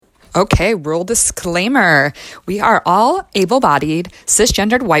Okay, rule disclaimer. We are all able-bodied,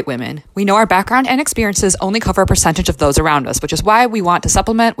 cisgendered white women. We know our background and experiences only cover a percentage of those around us, which is why we want to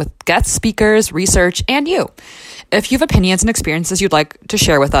supplement with guest speakers, research, and you. If you have opinions and experiences you'd like to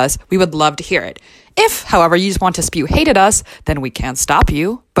share with us, we would love to hear it. If, however, you just want to spew hate at us, then we can't stop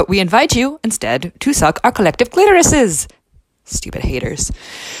you, but we invite you, instead, to suck our collective clitorises. Stupid haters.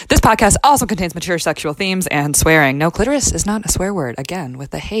 This podcast also contains mature sexual themes and swearing. No, clitoris is not a swear word. Again, with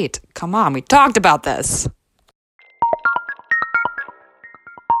the hate. Come on, we talked about this.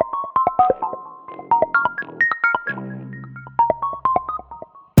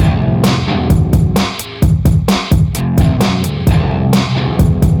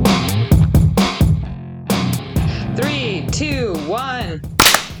 Three, two, one.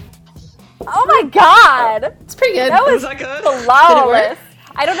 Oh my god! It's pretty good. That was that good? flawless.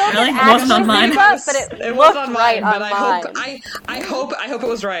 I don't know if it actually mine. came up, but it looked was on right mine, on but mine. I hope it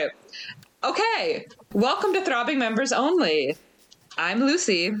was right. Okay, welcome to Throbbing Members Only. I'm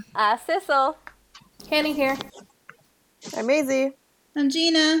Lucy. Sissel. Candy here. I'm Maisie. I'm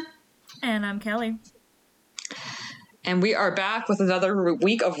Gina. And I'm Kelly. And we are back with another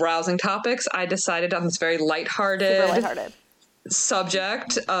week of rousing topics. I decided on this very lighthearted, Super lighthearted.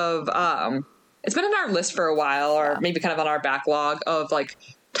 subject of it's been on our list for a while, or maybe kind of on our backlog of like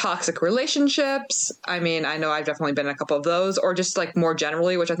toxic relationships. I mean, I know I've definitely been in a couple of those, or just like more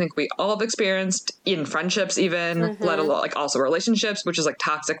generally, which I think we all have experienced in friendships even, let alone like also relationships, which is like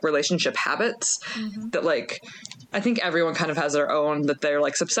toxic relationship habits that like I think everyone kind of has their own that they're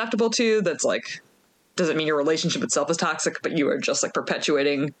like susceptible to, that's like doesn't mean your relationship itself is toxic, but you are just like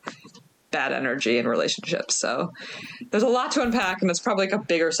perpetuating bad energy in relationships. So there's a lot to unpack, and it's probably like a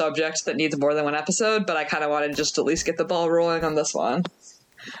bigger subject that needs more than one episode, but I kind of wanted just to at least get the ball rolling on this one.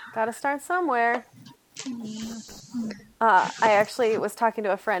 Gotta start somewhere. I actually was talking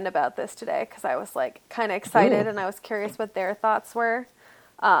to a friend about this today because I was like kind of excited and I was curious what their thoughts were.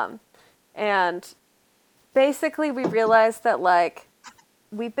 And basically we realized that like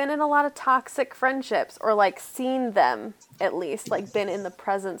we've been in a lot of toxic friendships, or like seen them at least, like been in the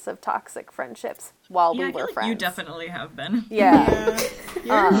presence of toxic friendships while we were friends. You definitely have been. Yeah.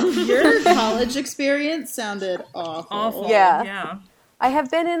 Your college experience sounded awful. Yeah. I have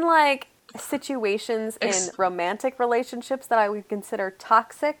been in like situations in romantic relationships that I would consider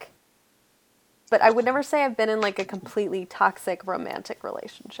toxic, but I would never say I've been in like a completely toxic romantic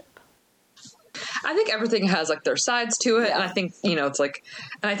relationship. I think everything has like their sides to it, and I think it's like,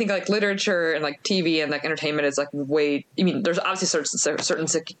 and I think like literature and like TV and like entertainment is like way. I mean, there's obviously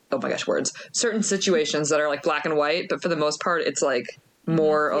certain situations that are like black and white, but for the most part, it's like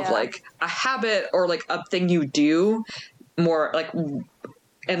more of like a habit or like a thing you do, more like.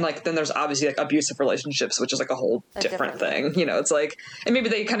 And like then there's obviously like abusive relationships, which is like a whole different thing. It's like, and maybe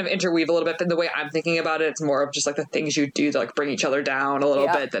they kind of interweave a little bit, but the way I'm thinking about it, it's more of just like the things you do to like bring each other down a little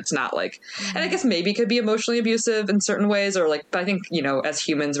bit. That's not like, and I guess maybe could be emotionally abusive in certain ways, or like, but I think as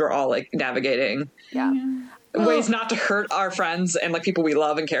humans we're all like navigating ways not to hurt our friends and like people we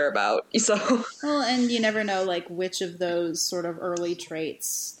love and care about. So well, and you never know like which of those sort of early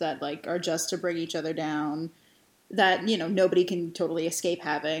traits that like are just to bring each other down, that nobody can totally escape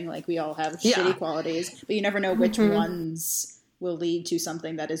having. Like we all have shitty qualities, but you never know which ones will lead to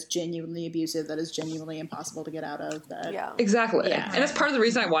something that is genuinely abusive, that is genuinely impossible to get out of. Exactly. And that's part of the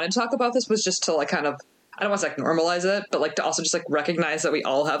reason I wanted to talk about this, was just to like kind of, I don't want to like normalize it, but like to also just like recognize that we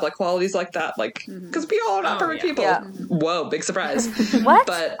all have like qualities like that, like because we all are not perfect people. Whoa, big surprise. What?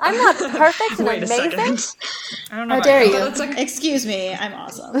 But I'm not perfect and wait amazing. a second. I don't know. How dare you? It's like, excuse me, I'm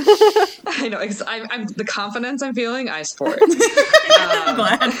awesome. I know. I'm the confidence I'm feeling, I support. I'm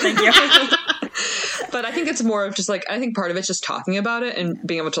glad. Thank you. But I think it's more of just like, I think part of it's just talking about it and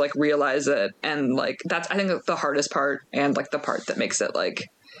being able to like realize it, and like that's I think the hardest part, and like the part that makes it like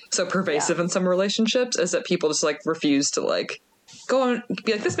so pervasive in some relationships, is that people just like refuse to like go and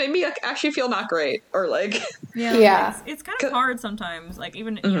be like, this made me like actually feel not great, or like It's kind of hard sometimes, like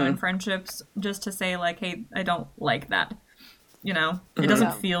even in friendships, just to say like, hey, I don't like that. It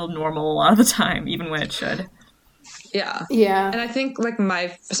doesn't feel normal a lot of the time, even when it should. Yeah. And I think like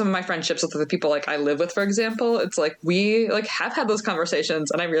some of my friendships with the people like I live with, for example, it's like we like have had those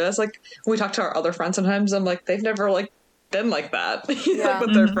conversations, and I realize like when we talk to our other friends sometimes, I'm like, they've never like been like that like,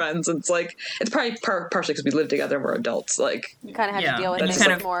 with their friends, and it's like it's probably partially because we live together and we're adults. Like you kind of have to deal with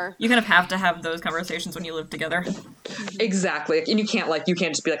things more. You kind of have to have those conversations when you live together. Exactly. And you can't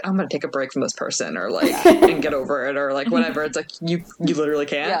just be like, I'm gonna take a break from this person, or like and get over it, or like whatever. It's like you literally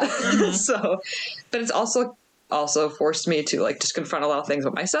can't. So but it's also also forced me to like just confront a lot of things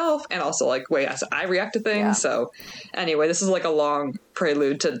with myself and also like way as I react to things. Yeah. So anyway, this is like a long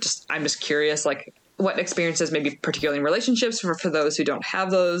prelude to just, I'm just curious, like what experiences, maybe particularly in relationships for those who don't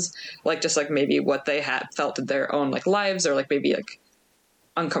have those, like just like maybe what they had felt in their own like lives, or like maybe like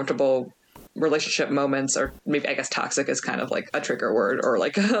uncomfortable relationship moments, or maybe I guess toxic is kind of like a trigger word, or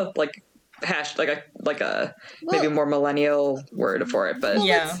like like a maybe more millennial word for it. But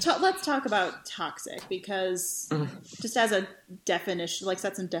let's talk about toxic, because just as a definition, like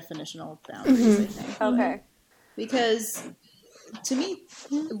set some definitional boundaries. I think. Okay. Because to me,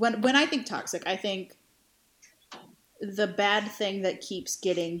 when I think toxic, I think the bad thing that keeps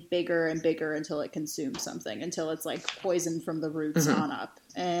getting bigger and bigger until it consumes something, until it's like poison from the roots on up.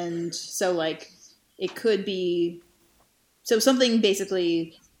 And so like it could be something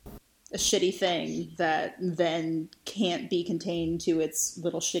basically a shitty thing that then can't be contained to its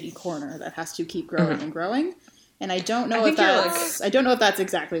little shitty corner that has to keep growing and growing. And I don't know if that's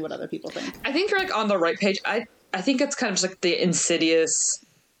exactly what other people think. I think you're like on the right page. I think it's kind of just like the insidious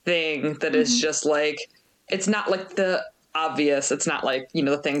thing that is just like, it's not like the obvious. It's not like, you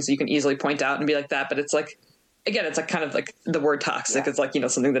know, the things you can easily point out and be like that, but it's like, again, it's like kind of like the word toxic. It's like, you know,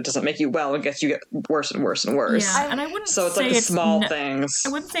 something that doesn't make you well and gets you get worse and worse and worse. Yeah, and I wouldn't so it's say like the small things. I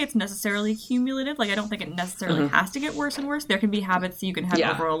wouldn't say it's necessarily cumulative. Like, I don't think it necessarily has to get worse and worse. There can be habits you can have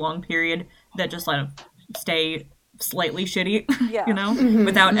over a long period that just like stay slightly shitty, you know,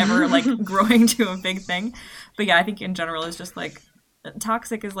 without ever like growing to a big thing. But yeah, I think in general it's just like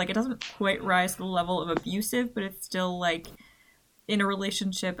toxic is like, it doesn't quite rise to the level of abusive, but it's still like in a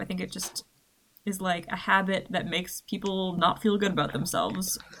relationship, I think it just is like a habit that makes people not feel good about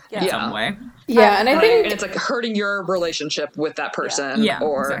themselves in some way. Yeah, and I think... And it's like hurting your relationship with that person,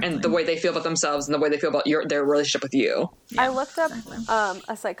 and the way they feel about themselves and the way they feel about their relationship with you. Yeah, I looked up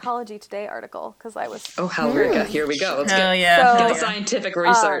a Psychology Today article because I was... Oh, hell, here we go. Let's get the scientific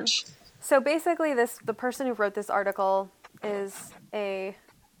research. So basically, the person who wrote this article is a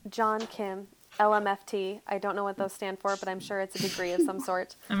John Kim, LMFT. I don't know what those stand for, but I'm sure it's a degree of some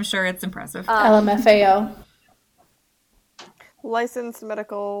sort. I'm sure it's impressive. LMFAO. Licensed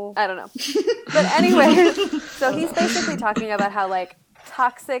medical... I don't know. But anyway, so he's basically talking about how, like,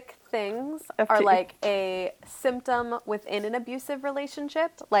 toxic things are, like, a symptom within an abusive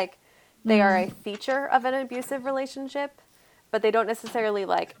relationship. Like, they are a feature of an abusive relationship, but they don't necessarily,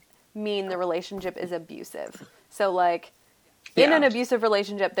 like, mean the relationship is abusive. So, like... In an abusive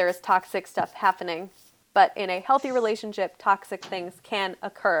relationship, there is toxic stuff happening, but in a healthy relationship, toxic things can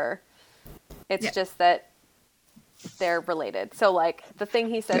occur. It's just that they're related. So, like, the thing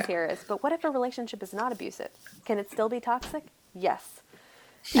he says here is, but what if a relationship is not abusive? Can it still be toxic? Yes.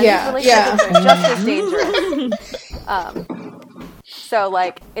 And these relationships are just as dangerous. So,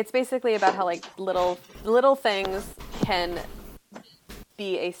 like, it's basically about how, like, little things can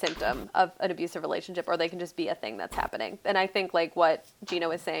be a symptom of an abusive relationship, or they can just be a thing that's happening. And I think like what Gina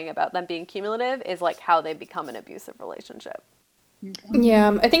was saying about them being cumulative is like how they become an abusive relationship.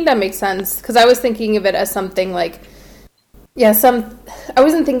 Yeah, I think that makes sense, because I was thinking of it as something like, I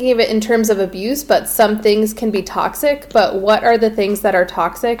wasn't thinking of it in terms of abuse, but some things can be toxic, but what are the things that are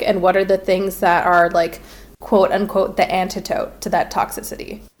toxic and what are the things that are like quote unquote the antidote to that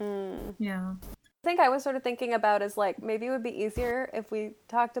toxicity? Yeah. I think I was sort of thinking about is like maybe it would be easier if we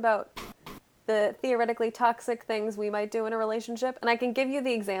talked about the theoretically toxic things we might do in a relationship, and I can give you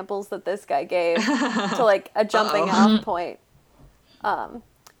the examples that this guy gave to like a jumping off point,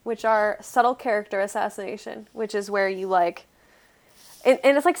 which are subtle character assassination, which is where you like, and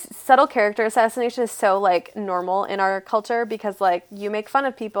it's like subtle character assassination is so like normal in our culture because like you make fun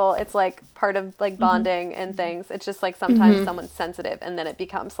of people, it's like part of like bonding and things. It's just like sometimes someone's sensitive and then it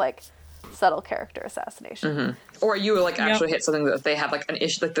becomes like subtle character assassination. Or you like actually hit something that they have like an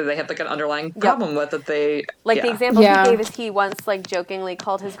issue, like that they have like an underlying problem with, that they like the example he gave is he once like jokingly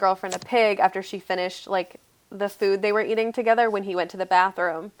called his girlfriend a pig after she finished like the food they were eating together when he went to the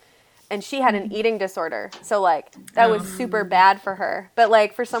bathroom, and she had an eating disorder, so like that was super bad for her, but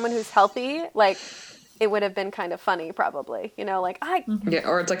like for someone who's healthy, like it would have been kind of funny probably, you know, like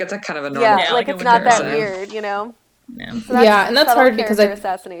or it's like it's a kind of a normal like it's not that weird, you know. So and that's hard because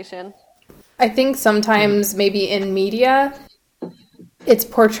assassination. I think sometimes maybe in media, it's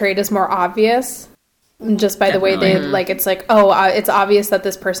portrayed as more obvious just by the way they like. It's like, it's obvious that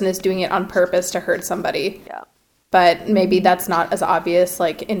this person is doing it on purpose to hurt somebody. Yeah, but maybe that's not as obvious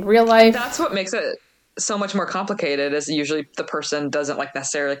like in real life. That's what makes it so much more complicated. Is usually the person doesn't like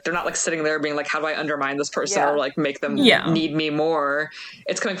necessarily like, they're not like sitting there being like, how do I undermine this person or like make them need me more?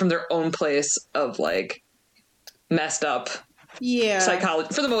 It's coming from their own place of like messed up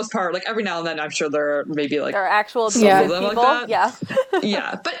psychology for the most part. Like every now and then, I'm sure there are maybe like there are actual abusive people. Like yeah,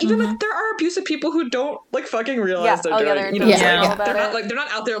 yeah. But even like there are abusive people who don't like fucking realize they're doing. They're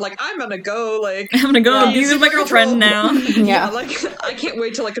not out there like I'm gonna go abuse my girlfriend now. Like I can't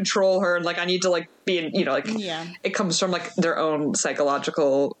wait to like control her and like I need to like be in it comes from like their own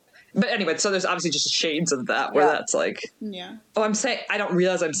psychological. But anyway, so there's obviously just shades of that where that's like, I don't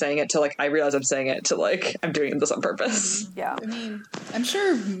realize I'm saying it to like, I realize I'm saying it to like, I'm doing this on purpose. Yeah. I mean, I'm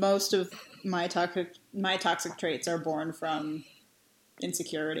sure most of my toxic traits are born from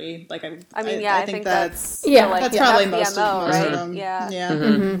insecurity. Like, I think that's probably most of them. Yeah.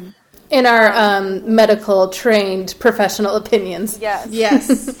 Mm-hmm. In our medical trained professional opinions. Yes.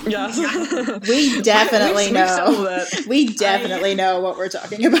 We definitely know. We definitely know what we're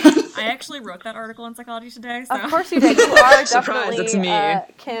talking about. I actually wrote that article in Psychology Today. So. Of course you did. You are definitely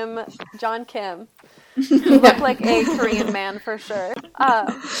John Kim. You look like a Korean man for sure.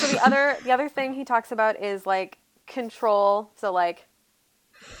 So the other thing he talks about is like control. So like,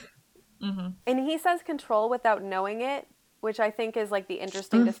 and he says control without knowing it, which I think is like the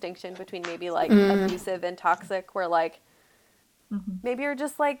interesting distinction between maybe like abusive and toxic, where like maybe you're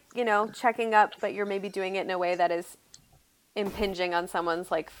just like, checking up, but you're maybe doing it in a way that is impinging on someone's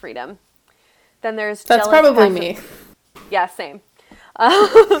like freedom. Then there's that's probably me. Yeah, same.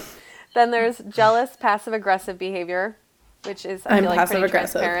 Then there's jealous passive aggressive behavior, which is I feel like pretty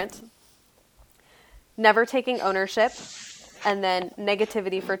transparent. Never taking ownership, and then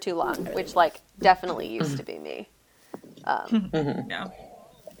negativity for too long, which like definitely used to be me. No.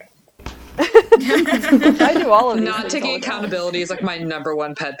 I do all of these. Not taking accountability is like my number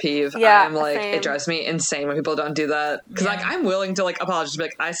one pet peeve. Yeah, I'm like, same. it drives me insane when people don't do that. Because like I'm willing to like apologize.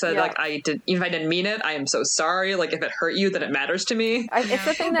 Like I said, like I did, even if I didn't mean it, I am so sorry. Like if it hurt you, then it matters to me. It's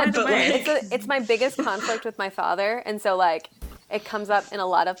the thing that it's my biggest conflict with my father, and so like it comes up in a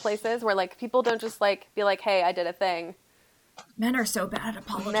lot of places where like people don't just like be like, hey, I did a thing. Men are so bad at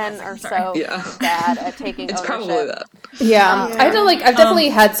apologizing. Men are so bad at taking ownership. It's probably that. Yeah. I've definitely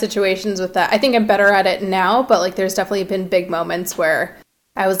had situations with that. I think I'm better at it now, but like there's definitely been big moments where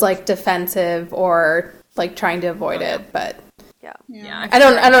I was like defensive or like trying to avoid it, but I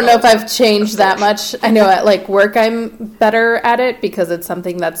don't know if I've changed that much. I know at like work I'm better at it because it's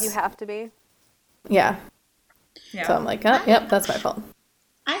something that's you have to be. Yeah. So I'm like, yep, that's my fault.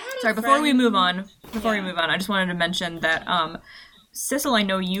 Before we move on, I just wanted to mention that, Sissel, I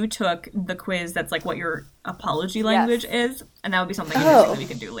know you took the quiz that's like what your apology language is, and that would be something that we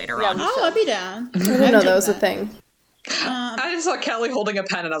could do later on. I'd be down. I didn't know that was a thing. I just saw Kelly holding a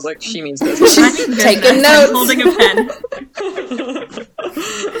pen, and I was like, she means this. Taking notes. I'm holding a pen.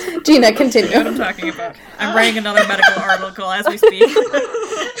 Gina, continue. What I'm talking about. I'm writing another medical article as we speak.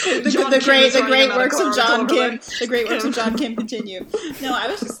 The great works of John Kim. The great works of John Kim continue. No, I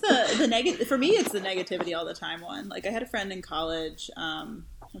was just the negative. For me, it's the negativity all the time one. Like I had a friend in college.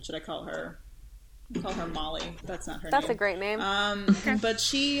 What should I call her? I'll call her Molly. That's not her name. That's a great name. But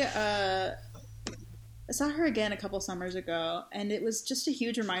she. I saw her again a couple summers ago, and it was just a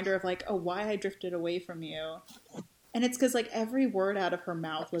huge reminder of like, why I drifted away from you. And it's because like every word out of her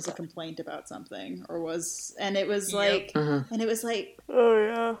mouth was a complaint about something, and it was like, and it was like,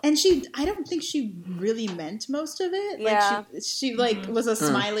 and I don't think she really meant most of it. Yeah. Like she like was a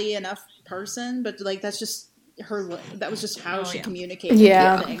smiley enough person, but like that's just that was just how she communicated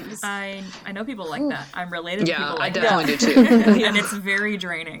things. I know people like that. I'm related to people like that. Yeah, I definitely do too. And it's very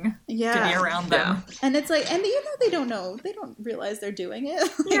draining to be around them. And it's like, and they don't know. They don't realize they're doing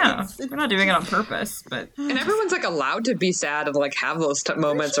it. Yeah, they're not doing it on purpose. But and everyone's like allowed to be sad and like have those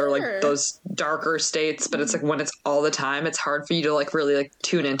moments or like those darker states. But it's like when it's all the time, it's hard for you to like really like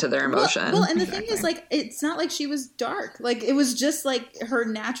tune into their emotion. Well, and the thing is like, it's not like she was dark. Like it was just like her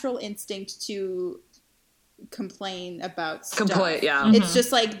natural instinct to complain about stuff. It's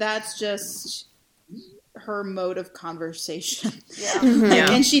just like that's just her mode of conversation.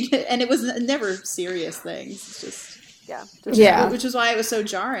 And it was never serious things. It's just which is why it was so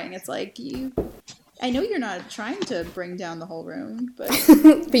jarring. It's like I know you're not trying to bring down the whole room, but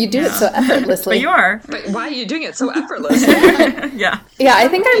but you do it so effortlessly. But you are. But why are you doing it so effortlessly? Yeah, I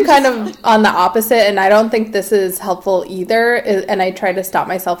think I'm kind of on the opposite, and I don't think this is helpful either. And I try to stop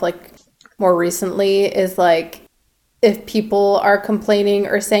myself like more recently is like if people are complaining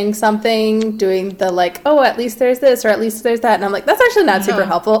or saying something, doing the like, at least there's this or at least there's that, and I'm like, that's actually not super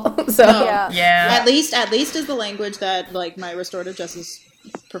helpful. So at least is the language that like my restorative justice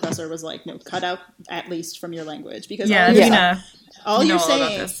professor was like, no, cut out at least from your language, because all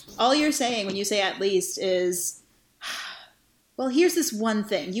you're saying when you say at least is well, here's this one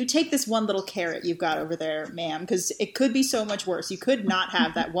thing. You take this one little carrot you've got over there, ma'am, because it could be so much worse. You could not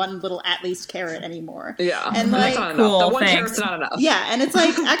have that one little at least carrot anymore. Yeah. And like, that's not enough. The one carrot's not enough. Yeah, and it's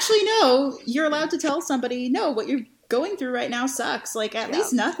like, actually, no, you're allowed to tell somebody, no, what you're going through right now sucks. Like, at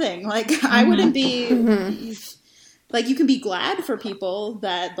least nothing. Like, I wouldn't be... Like, you can be glad for people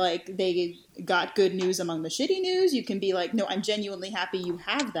that, like, they got good news among the shitty news. You can be like, no, I'm genuinely happy you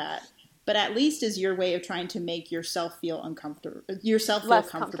have that. But at least is your way of trying to make yourself feel uncomfortable,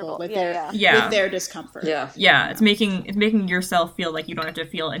 comfortable with their discomfort. Yeah. It's making yourself feel like you don't have to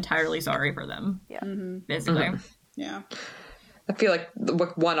feel entirely sorry for them. Yeah. Basically. Yeah. I feel like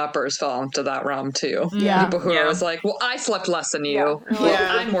one-uppers fell into that realm too. Yeah. People who are always like, well, I slept less than you. Yeah.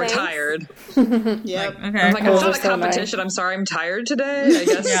 Well, I'm more tired. Yep. Okay. I'm like, it's not a competition. I'm sorry I'm tired today. I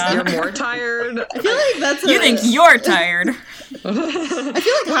guess you're more tired. I feel like that's You think you're tired. I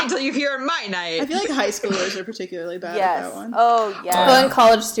feel like wait until you hear my night. I feel like high schoolers are particularly bad at that one. Oh, yeah. Well, and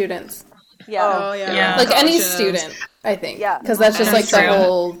college students. Yeah. Oh, yeah. Like any student, I think. Yeah. Because that's just like the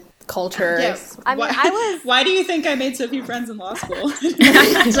whole culture. Yeah. I mean, Why do you think I made so few friends in law school?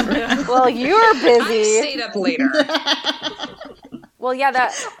 well, you were busy. I stayed up later. Well, yeah,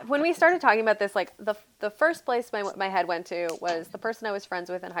 that when we started talking about this, like the first place my head went to was the person I was friends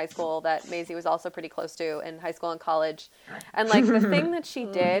with in high school that Maisie was also pretty close to in high school and college. And like the thing that she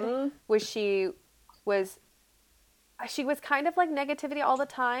did was she was kind of like negativity all the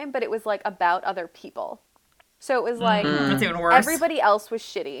time, but it was like about other people. So it was like That's even worse. everybody else was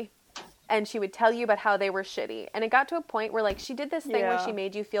shitty. And she would tell you about how they were shitty. And it got to a point where like she did this thing where she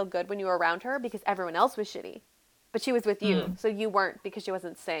made you feel good when you were around her because everyone else was shitty. But she was with you, so you weren't because she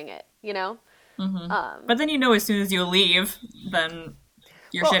wasn't saying it, you know? But then you know as soon as you leave, then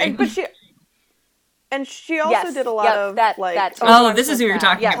you're shitty. And she also did a lot of like... this is who you're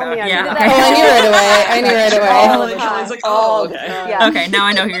talking about. Yeah. Okay. I knew right away. Kelly's like, okay. Yeah. Okay, now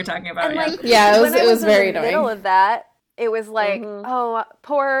I know who you're talking about. And like, Yeah, it when was very in the annoying. middle of that, it was like, oh,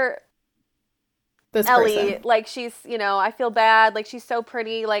 poor This Ellie, person. like she's, you know, I feel bad. Like she's so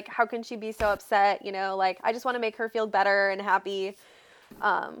pretty. Like how can she be so upset? You know, like I just want to make her feel better and happy.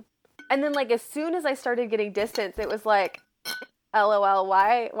 And then like as soon as I started getting distance, it was like, LOL,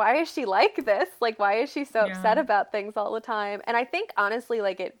 why is she like this? Like why is she so upset about things all the time? And I think honestly,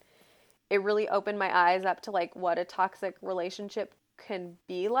 like it really opened my eyes up to like what a toxic relationship can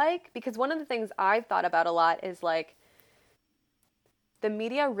be like. Because one of the things I've thought about a lot is like, the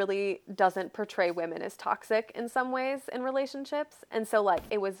media really doesn't portray women as toxic in some ways in relationships. And so, like,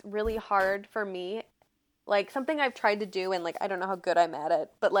 it was really hard for me. Like, something I've tried to do, and, like, I don't know how good I'm at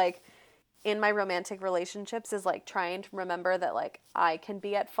it, but, like, in my romantic relationships is, like, trying to remember that, like, I can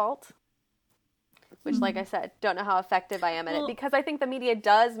be at fault. Which, like I said, don't know how effective I am at it. Because I think the media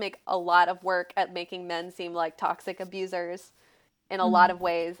does make a lot of work at making men seem like toxic abusers in a lot of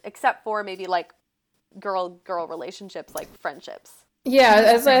ways. Except for maybe, like, girl-girl relationships, like friendships. Yeah,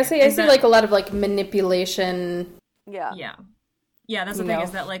 as I say, I see like a lot of like manipulation. Yeah. That's the thing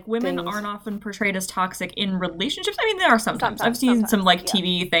is that like women aren't often portrayed as toxic in relationships. I mean, there are sometimes. I've seen some like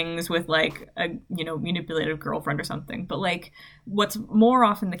TV things with like a manipulative girlfriend or something. But like what's more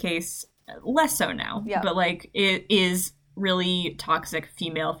often the case, less so now. Yeah. But like it is really toxic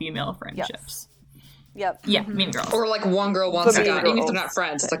female friendships. Yep. Yeah, Mean Girls. Or like one girl wants a guy. Even if they're not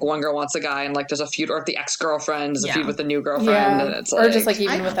friends, it's like one girl wants a guy and like there's a feud, or if the ex-girlfriend is a feud with the new girlfriend. And it's like, or just like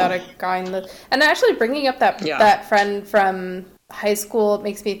even without a guy in the... And actually bringing up that friend from high school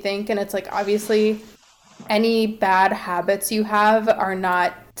makes me think, and it's like obviously any bad habits you have are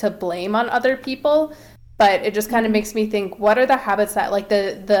not to blame on other people, but it just kind of makes me think, what are the habits that like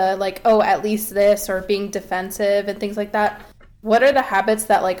the like, oh, at least this, or being defensive and things like that. What are the habits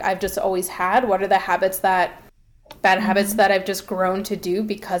that, like, I've just always had? What are the habits bad habits that I've just grown to do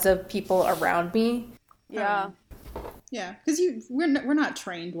because of people around me? Yeah. Yeah, because we're not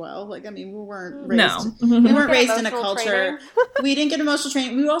trained well. Like, I mean, we weren't raised. We weren't raised in a culture. We didn't get emotional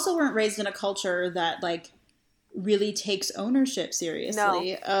training. We also weren't raised in a culture that, like, really takes ownership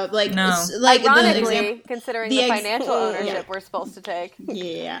seriously. No. Ironically, considering the financial ownership we're supposed to take.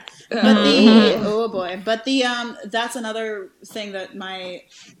 Yeah. But that's another thing that my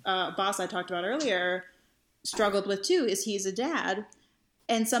boss I talked about earlier struggled with too, is he's a dad.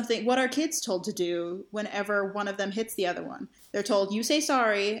 And what are kids told to do whenever one of them hits the other one? They're told, you say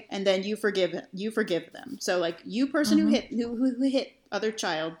sorry, and then you forgive them. So like, you person who hit other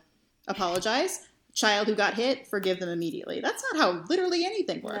child, apologize. Child who got hit, forgive them immediately. That's not how literally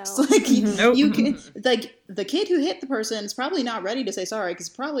anything works. No. Like you can, like the kid who hit the person is probably not ready to say sorry because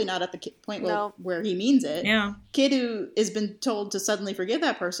probably not at the point where he means it. Yeah. Kid who has been told to suddenly forgive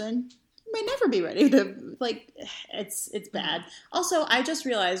that person may never be ready to, like, it's bad. Also, I just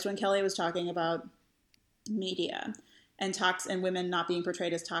realized when Kelly was talking about media and women not being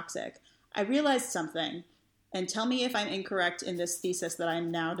portrayed as toxic, I realized something. And tell me if I'm incorrect in this thesis that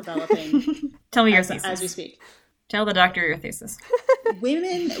I'm now developing. Tell me your thesis. As we speak. Tell the doctor your thesis.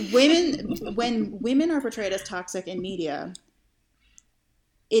 When women are portrayed as toxic in media,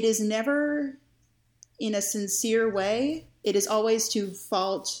 it is never in a sincere way. It is always to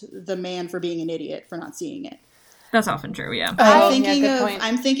fault the man for being an idiot for not seeing it. That's often true, yeah.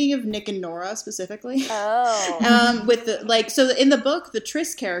 I'm thinking of Nick and Nora specifically. Oh. With the so in the book, the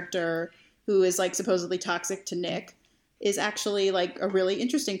Tris character, who is like supposedly toxic to Nick, is actually like a really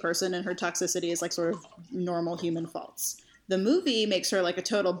interesting person, and her toxicity is like sort of normal human faults. The movie makes her like a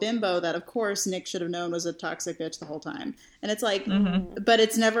total bimbo that, of course, Nick should have known was a toxic bitch the whole time. And it's like, but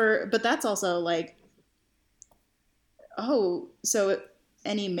it's never. But that's also like, oh, so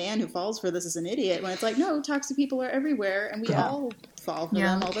any man who falls for this is an idiot. When it's like, no, toxic people are everywhere, and we all fall for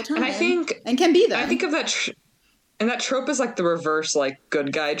them all the time. And can be them. I think of that. And that trope is like the reverse, like,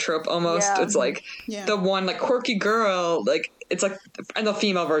 good guy trope almost. Yeah. It's like the one, like, quirky girl, like, it's like, and the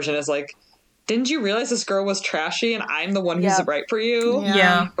female version is like, didn't you realize this girl was trashy and I'm the one who's right for you?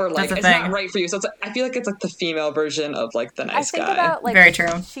 Yeah. Or like, it's not right for you. So it's like, I feel like it's like the female version of like the nice guy. About, like, very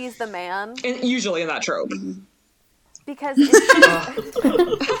true. She's the man. And usually in that trope. Because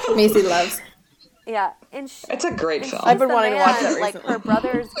Macy loves. Yeah. It's a great film. I've been wanting to watch that recently. Like, her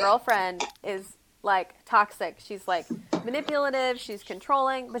brother's girlfriend is like toxic. She's like manipulative, she's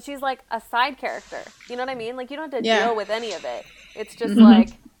controlling, but she's like a side character. You know what I mean? Like, you don't have to deal with any of it. It's just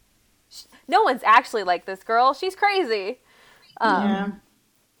like, no one's actually like this girl. She's crazy.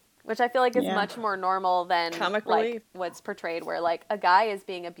 Which I feel like is much more normal than comic like relief. What's portrayed, where like a guy is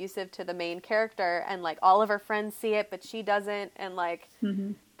being abusive to the main character and like all of her friends see it, but she doesn't, and like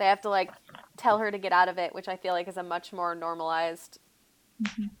they have to like tell her to get out of it, which I feel like is a much more normalized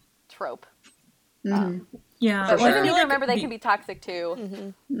trope. Yeah, but women need to remember they can be toxic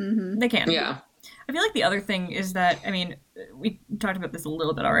too. They can. Yeah. I feel like the other thing is that, I mean, we talked about this a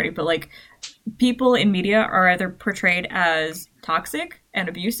little bit already, but like people in media are either portrayed as toxic and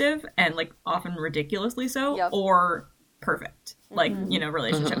abusive and like often ridiculously so, or perfect, like, you know,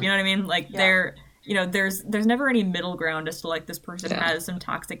 relationship. You know what I mean? Like they're, you know, there's never any middle ground as to like this person has some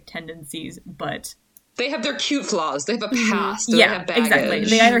toxic tendencies, but they have their cute flaws. They have a past. Yeah, they have baggage. Exactly.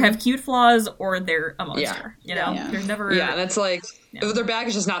 They either have cute flaws or they're a monster. You know, there's never. Yeah, and it's like their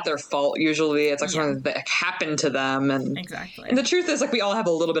baggage is not their fault. Usually, it's like something that happened to them, and exactly. And the truth is, like, we all have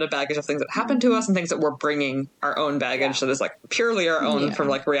a little bit of baggage of things that happened to us and things that we're bringing our own baggage that is like purely our own from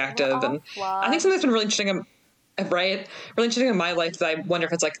like reactive. And I think something that's been really interesting. Really interesting in my life that I wonder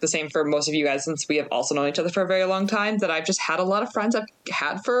if it's like the same for most of you guys, since we have also known each other for a very long time, that I've just had a lot of friends I've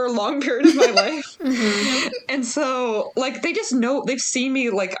had for a long period of my life. And so like they just know, they've seen me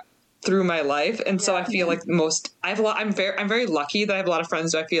like through my life, and so I feel like I'm very lucky that I have a lot of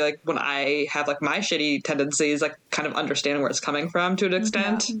friends who I feel like when I have like my shitty tendencies, like kind of understand where it's coming from to an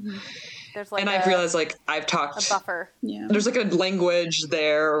extent. There's like and I've realized like I've talked a buffer. There's like a language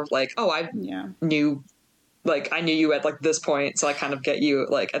there, like, oh, I knew you at like this point, so I kind of get you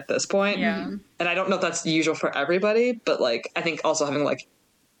like at this point. And I don't know if that's usual for everybody, but like I think also having like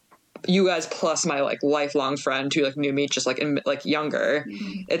you guys plus my like lifelong friend who like knew me just like in like younger,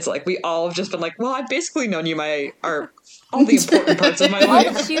 it's like we all have just been like, well, I've basically known you all the important parts of my life.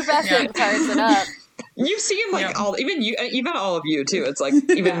 All the pubescent parts and up. You've seen like even all of you too. It's like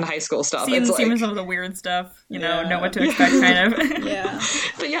even in high school stuff. Seen some of the weird stuff, you know what to expect, kind of.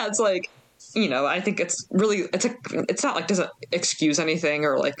 But yeah, it's like, you know, I think it's not like doesn't excuse anything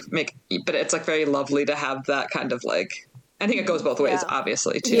or like but it's like very lovely to have that kind of like, I think it goes both ways,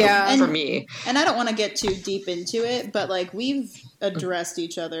 obviously, too, for me. And I don't want to get too deep into it, but like we've addressed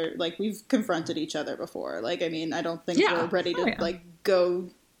each other, like we've confronted each other before. Like, I mean, I don't think we're ready to like go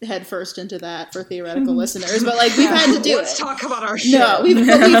head first into that for theoretical listeners, but like we've had to do Let's talk about our shit. No, we've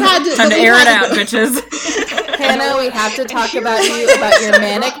had to. Time to air it out, bitches. Hannah, we have to talk about your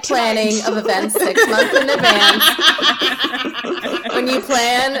manic planning of events 6 months in advance. When you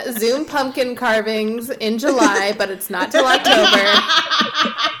plan Zoom pumpkin carvings in July, but it's not till October.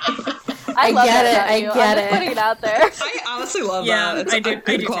 I get it. Putting it out there. I honestly love that. It's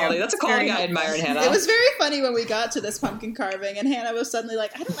good quality. Too. That's a quality I admire in Hannah. It was very funny when we got to this pumpkin carving, and Hannah was suddenly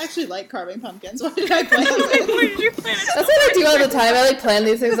like, I don't actually like carving pumpkins. Why did I plan it? Why did you plan it? That's what I do all the time. I like plan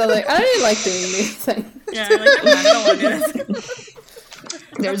these things. I'm like, I don't even like doing these things. Yeah, I don't want to do this.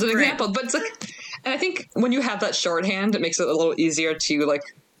 There's an example, but it's like, and I think when you have that shorthand, it makes it a little easier to like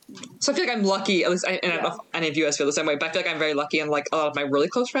So I feel like I'm lucky, at least, I don't know if any of you guys feel the same way, but I feel like I'm very lucky in, like, a lot of my really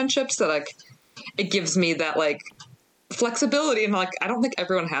close friendships that, like, it gives me that, like, flexibility, and, like, I don't think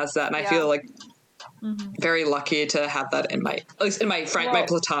everyone has that, and I feel, like, very lucky to have that in my, at least in my my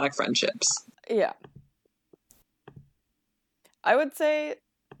platonic friendships. Yeah. I would say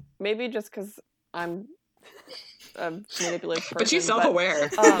maybe just because I'm a manipulative person. But she's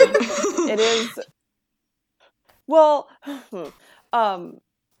self-aware. It is... Well...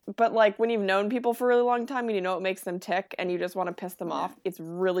 but, like, when you've known people for a really long time and you know what makes them tick and you just want to piss them off, it's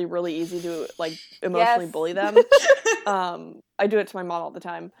really, really easy to, like, emotionally bully them. I do it to my mom all the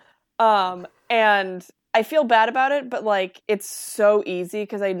time. And I feel bad about it, but, like, it's so easy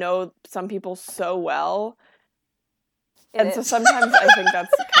because I know some people so well. So sometimes I think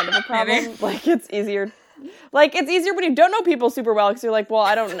that's kind of a problem. Maybe. Like, it's easier... Like, it's easier when you don't know people super well because you're like, well,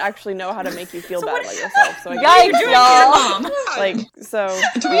 I don't actually know how to make you feel bad about yourself. So Yikes, y'all! Like, so...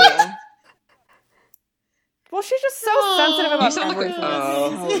 Well, she's just so sensitive about everything.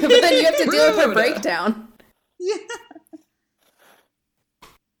 But then you have to deal with her breakdown. Yeah.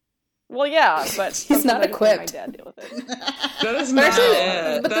 Well, yeah, but he's not equipped. My dad deal with it. That is not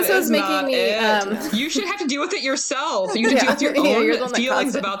it. But this was making me. You should have to deal with it yourself. You have to deal with your own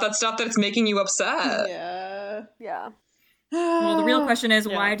feelings about that stuff that's making you upset. Yeah. Yeah. Well, the real question is,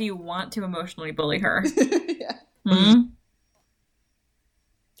 why do you want to emotionally bully her?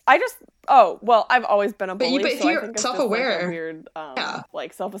 I've always been a bully. But if you're self-aware, like a weird,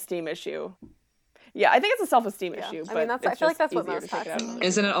 like self-esteem issue. Yeah, I think it's a self-esteem issue. I mean, I feel like that's what most toxic.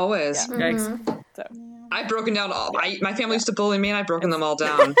 Isn't it always? Yeah. Yikes. So. I've broken down my family used to bully me, and I've broken them all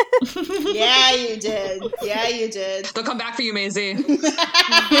down. Yeah, you did. Yeah, you did. They'll come back for you, Maisie.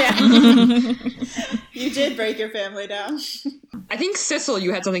 You did break your family down. I think Sissel,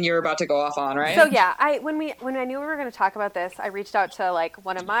 you had something you were about to go off on, right? So yeah, when I knew we were going to talk about this, I reached out to like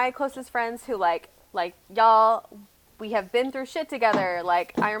one of my closest friends who like y'all, we have been through shit together.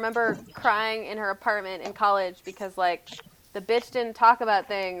 Like, I remember crying in her apartment in college because like the bitch didn't talk about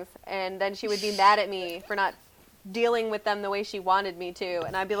things, and then she would be mad at me for not dealing with them the way she wanted me to,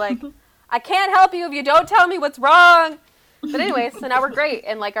 and I'd be like, I can't help you if you don't tell me what's wrong. But anyways, so now we're great,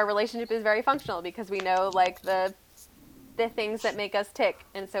 and like our relationship is very functional because we know like the things that make us tick,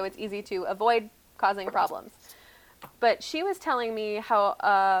 and so it's easy to avoid causing problems. But she was telling me how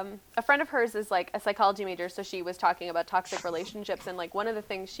a friend of hers is like a psychology major, so she was talking about toxic relationships, and like one of the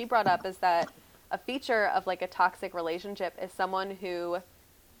things she brought up is that a feature of like a toxic relationship is someone who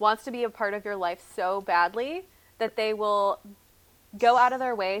wants to be a part of your life so badly that they will go out of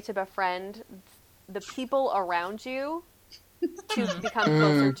their way to befriend the people around you to become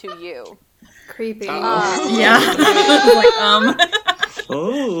closer to you. Creepy. Yeah.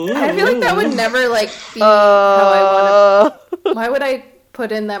 Oh. I feel like that would never like be how I want to. Why would I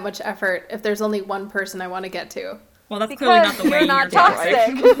put in that much effort if there's only one person I want to get to? Well, that's clearly not the way you're not toxic.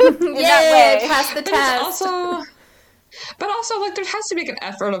 Right? Yay, pass the test. But also, like, there has to be an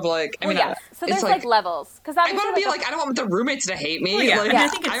effort of, like, I mean, yes. So there's, like, levels. Because I want to be, like, I don't want the roommates to hate me. Well, yeah. Like, I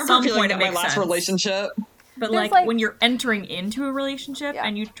think at some point it makes my last relationship. But, like, when you're entering into a relationship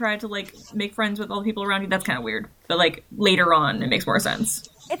and you try to, like, make friends with all the people around you, that's kind of weird. But, like, later on, it makes more sense.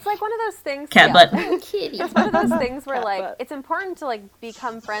 It's like one of those things. Cat butt. It's one of those things where, like, it's important to, like,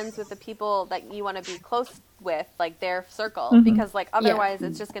 become friends with the people that you want to be close with, like, their circle. Mm-hmm. Because, like, otherwise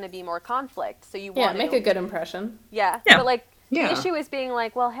it's just going to be more conflict. So you want to make a good impression. Yeah. But, like, the issue is being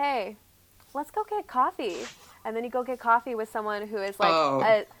like, well, hey, let's go get coffee. And then you go get coffee with someone who is,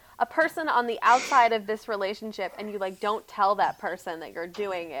 like, a person on the outside of this relationship, and you, like, don't tell that person that you're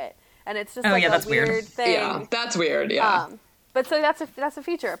doing it. And it's just, like, a weird thing. Yeah, that's weird, yeah. But so that's a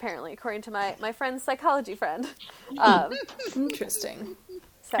feature, apparently, according to my friend's psychology friend. Interesting.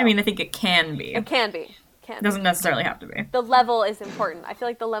 So, I mean, I think it can be. It can be. It doesn't necessarily have to be. The level is important. I feel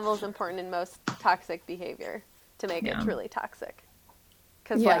like the level is important in most toxic behavior to make it truly toxic.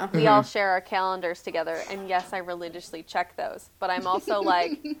 Because, like, we all share our calendars together, and yes, I religiously check those. But I'm also,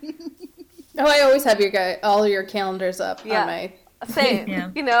 like... I always have all your calendars up on my...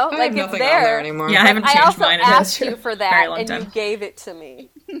 Same. You know? Like, it's there. Anymore. Yeah, I haven't changed mine in I also asked you for that, and time. you gave it to me.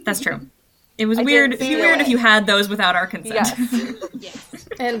 That's true. It was weird. It'd be weird if you had those without our consent. Yes.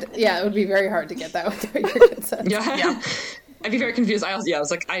 And, it would be very hard to get that without your consent. Yeah. I'd be very confused. I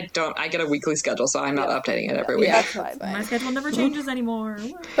was like, I get a weekly schedule, so I'm not updating it every week. Yeah, that's fine. My schedule never changes anymore.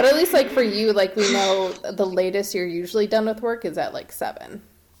 But at least, like, for you, like, we know the latest you're usually done with work is at, like, 7.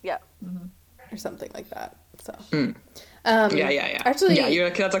 Yeah. Mm-hmm. Or something like that. So. Yeah. Actually,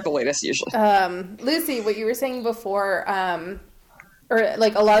 that's, like, the latest usually. Lucy, what you were saying before, or,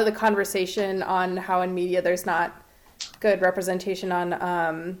 like, a lot of the conversation on how in media there's not good representation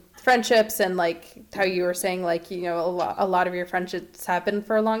on friendships, and like how you were saying, like, you know, a lot of your friendships have been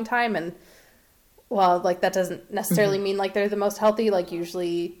for a long time, and while like that doesn't necessarily mean like they're the most healthy, like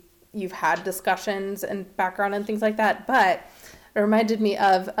usually you've had discussions and background and things like that. But it reminded me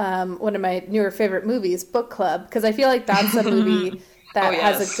of one of my newer favorite movies, Book Club, because I feel like that's a movie that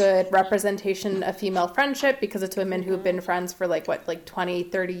has a good representation of female friendship, because it's women who have been friends for like 20,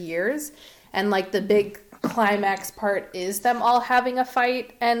 30 years. And like the big climax part is them all having a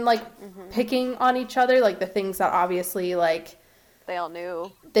fight and like picking on each other, like the things that obviously like they all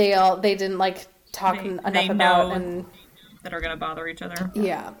knew. They didn't like talk enough about, and that are going to bother each other.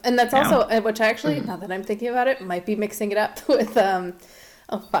 Yeah. And that's also, which I actually, now that I'm thinking about it, might be mixing it up with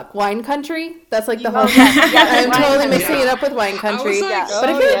Wine Country. That's like the whole I'm totally mixing it up with Wine Country. But I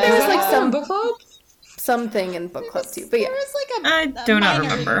feel like there was like some Book Club? Something in Book Club too. But yeah. I do not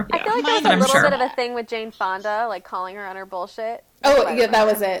remember. I feel like there was a little bit of a thing with Jane Fonda, like calling her on her bullshit. Oh, yeah, that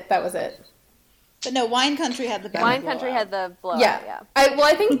was it. But no, Wine Country had the bad Wine Country had the blowout. Yeah.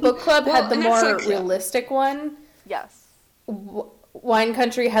 I think Book Club had the more realistic one. Yes. Wine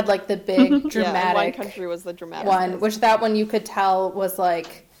Country had like the big dramatic Wine Country was the dramatic one, which that one you could tell was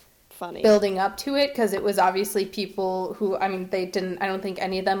like funny building up to it, because it was obviously people who, I mean, I don't think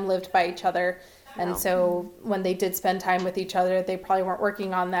any of them lived by each other, and so when they did spend time with each other, they probably weren't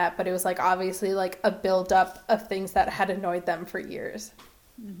working on that, but it was like obviously like a build up of things that had annoyed them for years.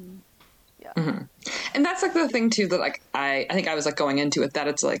 And that's like the thing too that like I think I was like going into it, that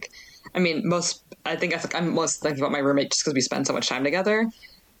it's like, I mean, I'm most thinking about my roommate just because we spend so much time together,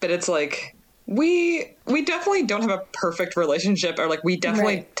 but it's like we definitely don't have a perfect relationship, or like we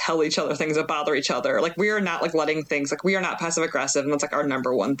definitely tell each other things that bother each other. Like we are not like letting things, like we are not passive aggressive, and that's like our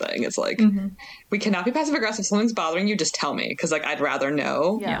number one thing. It's like we cannot be passive aggressive. If something's bothering you, just tell me, because like I'd rather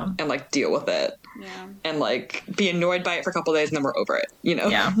know and like deal with it and like be annoyed by it for a couple of days and then we're over it, you know?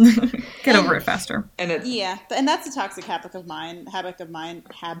 Yeah. Get over it faster. And it, and that's a toxic habit of mine. In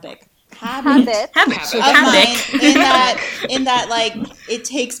that like it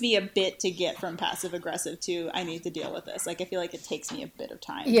takes me a bit to get from passive aggressive to I need to deal with this. Like I feel like it takes me a bit of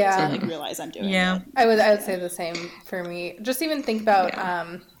time to like realize I'm doing it. I would say the same for me. Just even think about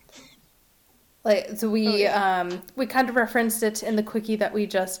we kind of referenced it in the quickie that we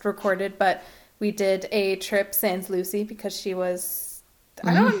just recorded, but we did a trip Sans Lucy because she was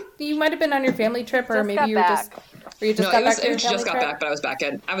I don't know, you might have been on your family trip, or maybe you were just got back. It just got back, but I was back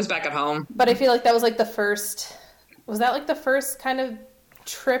at home. But I feel like that was like the first. Was that like the first kind of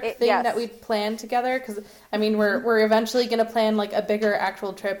trip thing that we planned together? Because I mean, we're eventually going to plan like a bigger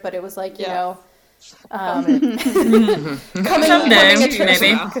actual trip, but it was like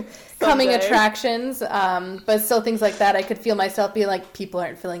coming attractions, but still things like that. I could feel myself being like, people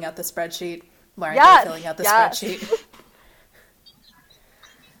aren't filling out the spreadsheet. Why aren't they filling out the spreadsheet?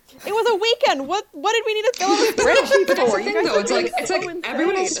 It was a weekend. What did we need to fill out the spreadsheet for? That's the thing, though. It's like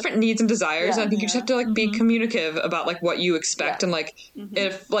everyone has different needs and desires, and I think you just have to like be communicative about like what you expect, and like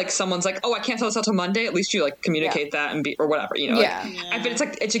if like someone's like, oh, I can't fill this out till Monday, at least you like communicate that and be, or whatever, you know. But it's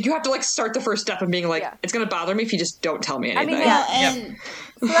like you have to like start the first step of being like, it's gonna bother me if you just don't tell me anything. I mean,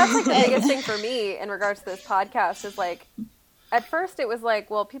 so that's like the biggest thing for me in regards to this podcast is like, at first it was like,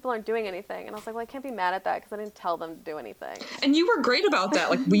 well, people aren't doing anything. And I was like, well, I can't be mad at that because I didn't tell them to do anything. And you were great about that.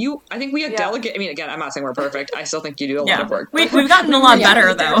 Like, I think we had delegate. I mean, again, I'm not saying we're perfect. I still think you do a lot of work. We've gotten a lot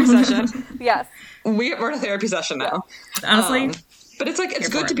better, though. Yes. We're in a therapy session now. Honestly. But it's like, it's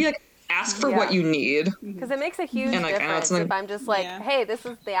good to be like, ask for what you need. Because it makes a huge difference if I'm just like, hey, this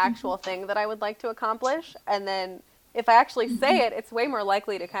is the actual thing that I would like to accomplish. And then if I actually say it, it's way more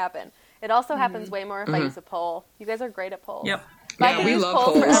likely to happen. It also happens way more if I use a poll. You guys are great at polls. Yep. Yeah, we love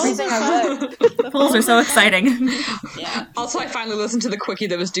polls. For everything I would. Polls are so exciting. Also, I finally listened to the quickie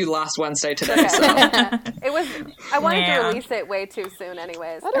that was due last Wednesday today. So. I wanted to release it way too soon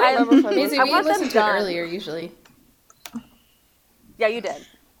anyways. I listened to it earlier usually. Yeah, you did.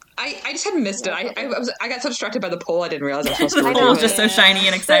 I just had missed it. I got so distracted by the poll, I didn't realize I was supposed to record. The poll was just so shiny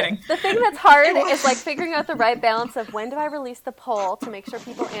and exciting. The thing that's hard is like figuring out the right balance of when do I release the poll to make sure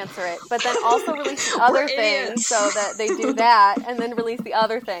people answer it, but then also release the other thing so that they do that, and then release the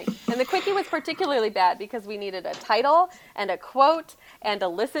other thing. And the quickie was particularly bad because we needed a title and a quote and to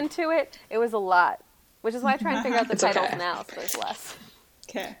listen to it. It was a lot, which is why I try and figure out the titles now so there's less.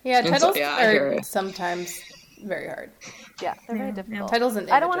 Okay. Yeah, titles are sometimes very hard. Yeah, they're very difficult. Titles and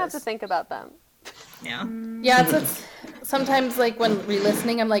images. I don't want to have to think about them. Yeah. Yeah, it's sometimes, like, when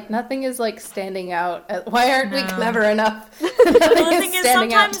re-listening, I'm like, nothing is, like, standing out. Why aren't we clever enough? Well, the thing is,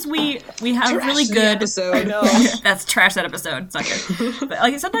 sometimes we have trash really good... episode. I know. That's trash, that episode. It's not good. But,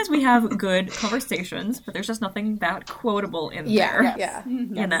 like, sometimes we have good conversations, but there's just nothing that quotable in there. Yeah.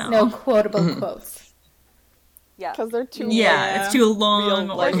 You know? No quotable quotes. Yeah. Because they're too Yeah, it's too long.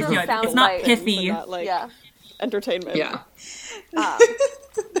 real, Or, like, you know, sound it's not bites pithy. not like entertainment. Yeah.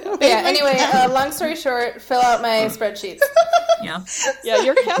 But yeah, anyway, long story short, fill out my spreadsheets. Yeah. Yeah,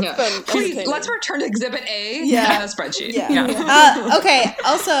 your cat's Yeah. been entertaining. Let's return to Exhibit A. Yeah. A spreadsheet. Yeah. Okay.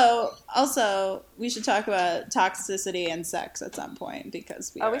 Also, we should talk about toxicity and sex at some point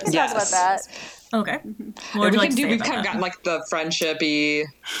because we we can Yes. talk about that. Okay. What Yeah, would we you like can to do. say We've about kind of that? gotten like the friendship-y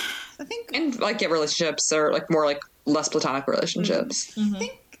I think and like get relationships or like more like less platonic relationships. I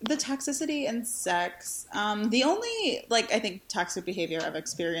think the toxicity and sex, the only, like, I think toxic behavior I've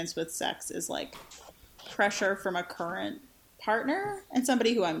experienced with sex is, like, pressure from a current partner and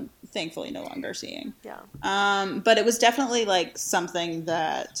somebody who I'm thankfully no longer seeing. Yeah. But it was definitely, like, something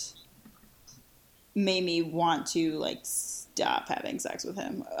that made me want to, like, stop having sex with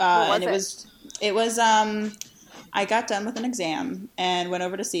him. What and was it was, I got done with an exam and went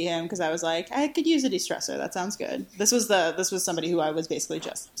over to see him because I was like, I could use a de-stressor. That sounds good. This was somebody who I was basically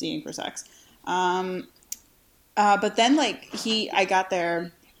just seeing for sex. But then, like, I got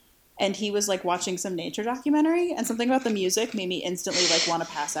there and he was, like, watching some nature documentary and something about the music made me instantly, like, want to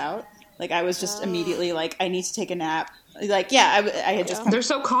pass out. Like, I was just immediately like, I need to take a nap. Like, yeah, I had just come. They're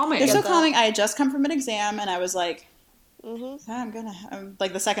so calming. They're so calming. I had just come from an exam and I was like, Mm-hmm. I'm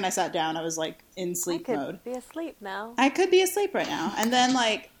like, the second I sat down, I was like in sleep I could mode. be asleep now. I could be asleep right now. And then,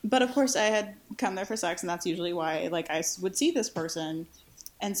 like, but of course I had come there for sex and that's usually why, like, I would see this person.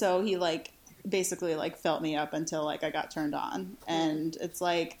 And so he, like, basically, like, felt me up until, like, I got turned on. And it's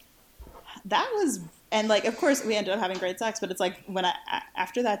like, that was, and, like, of course we ended up having great sex, but it's like, when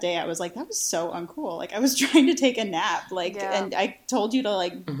after that day, I was like, that was so uncool. Like, I was trying to take a nap, like, and I told you to,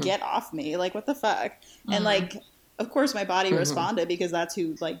 like, get off me. Like, what the fuck? And, like, of course my body responded because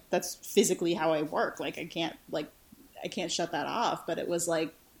that's physically how I work. Like, I can't shut that off. But it was,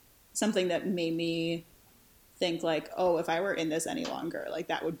 like, something that made me think, like, oh, if I were in this any longer, like,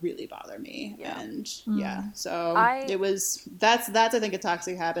 that would really bother me. Yeah. And so that's I think a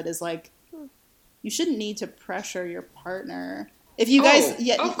toxic habit is, like, you shouldn't need to pressure your partner. If you guys,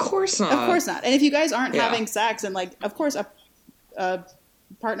 of course not. Of course not. And if you guys aren't having sex, and, like, of course a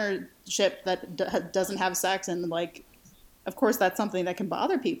partnership that doesn't have sex, and, like, of course that's something that can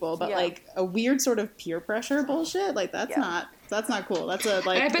bother people, but like a weird sort of peer pressure bullshit, like, that's not cool. That's a,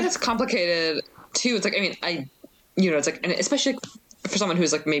 like, and I bet it's complicated too. It's like, I mean, it's like, and especially for someone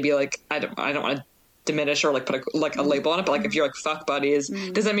who's, like, maybe, like, I don't want to diminish or, like, put a label on it, but, like, if you're, like, fuck buddies,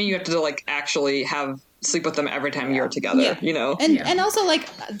 does that mean you have to, like, actually sleep with them every time you're together, you know? And also, like,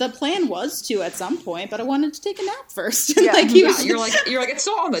 the plan was to at some point, but I wanted to take a nap first. Yeah. Like, you're like it's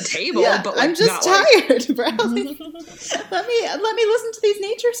still on the table, but, like, I'm just not, tired, bro. let me listen to these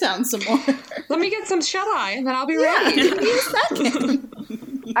nature sounds some more. Let me get some shut eye and then I'll be ready. Give me a second.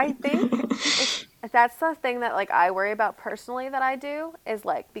 I think that's the thing that, like, I worry about personally that I do is,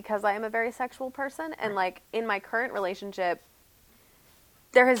 like, because I am a very sexual person, and, like, in my current relationship,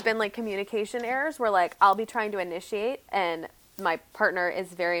 there has been, like, communication errors where, like, I'll be trying to initiate and my partner is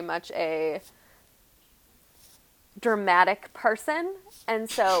very much a dramatic person, and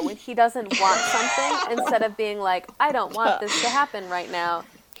so when he doesn't want something, instead of being like, I don't want this to happen right now,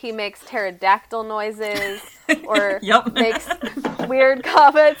 he makes pterodactyl noises or makes weird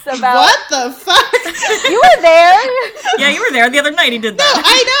comments about... What the fuck? You were there? Yeah, you were there the other night. He did that. No,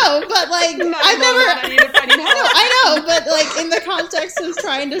 I know, but, like, I've never... I know, but, like, in the context of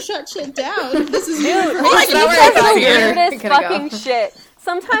trying to shut shit down, this is new. Like, he says the weirdest fucking shit.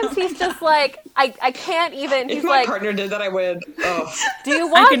 Sometimes he's just like, I can't even. If he's my like, partner did that, I would. Oh. Do you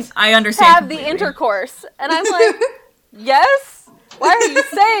want I understand to have completely. the intercourse? And I'm like, yes. Why are you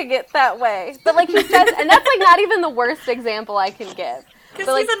saying it that way? But, like, he says, and that's, like, not even the worst example I can give. Because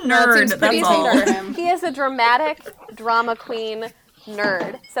like, he's a nerd, that's all. He is a dramatic drama queen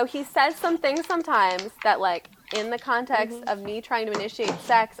nerd. So he says some things sometimes that, like, in the context of me trying to initiate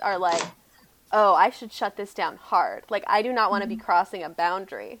sex are like, oh, I should shut this down hard. Like, I do not want to be crossing a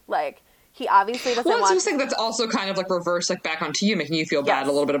boundary. Like, he obviously doesn't want... Well, it's something that's also kind of, like, reverse, like, back onto you, making you feel bad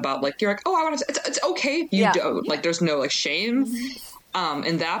a little bit about, like, you're like, oh, I want to... It's okay if you don't. Like, there's no, like, shame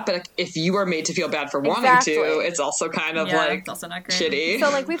in that, but, like, if you are made to feel bad for wanting to, it's also kind of, like, it's also not great. shitty. So,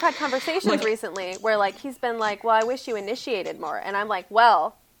 like, we've had conversations recently where, like, he's been like, well, I wish you initiated more. And I'm like,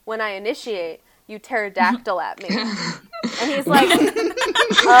 well, when I initiate, you pterodactyl at me. And he's like,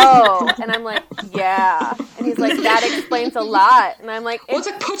 oh. And I'm like, Yeah. And he's like, that explains a lot. And I'm like, it does.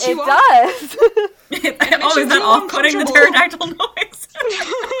 Oh, is that off-putting, the pterodactyl noise?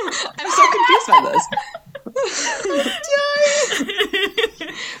 I'm so confused by this.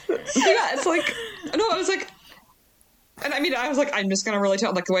 Yeah, it's like, no, I was like, and I mean, I was like, I'm just going to really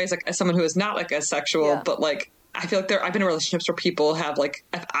tell, like, the way it's like, as someone who is not, like, as sexual, but, like, I feel like I've been in relationships where people have, like,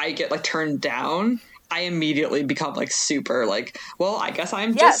 if I get, like, turned down, I immediately become, like, super, like, well, I guess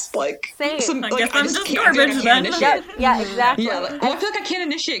I'm just, like, same. I guess I'm just garbage then. Yeah, exactly. Yeah, like, well, I feel like I can't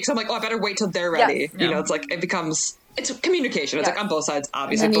initiate because I'm like, oh, I better wait till they're ready. Yes. You know, it's like, it becomes, it's communication. It's like on both sides,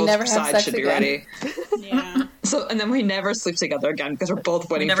 obviously, and both sides should be ready. Yeah. So, and then we never sleep together again because we're both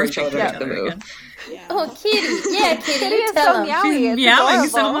waiting for each other to make the move. Yeah. Oh, Kitty. Yeah, Kitty, is tell so him. meowy. It's meowing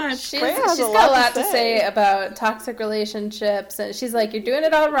so adorable. much. She's got a lot to say about toxic relationships, and she's like, "You're doing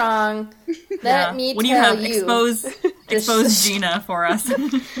it all wrong. Let me what do you tell have? you." Expose Gina for us.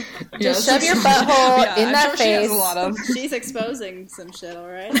 Just shove your butthole in that face. She's exposing some shit, all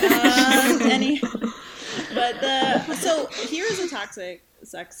right. So here's a toxic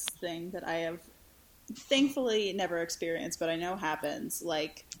sex thing that I have thankfully never experienced, but I know happens.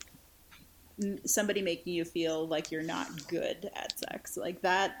 Like somebody making you feel like you're not good at sex, like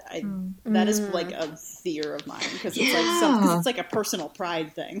that. That is like a fear of mine because it's like it's like a personal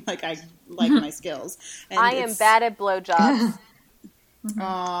pride thing. Like I like my skills. And I am bad at blowjobs.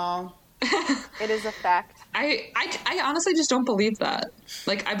 Oh. It is a fact. I honestly just don't believe that.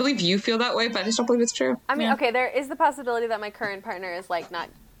 Like, I believe you feel that way, but I just don't believe it's true. I mean, okay, there is the possibility that my current partner is like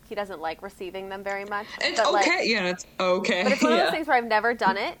he doesn't like receiving them very much. It's but, okay. Like, yeah, it's okay. But it's one of those things where I've never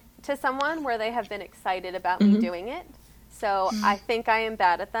done it to someone where they have been excited about me doing it. So I think I am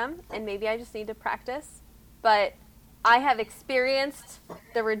bad at them, and maybe I just need to practice. But I have experienced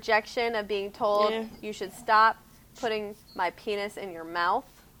the rejection of being told you should stop putting my penis in your mouth.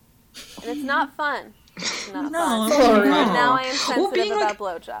 And it's not fun. It's not fun. And now I am sensitive about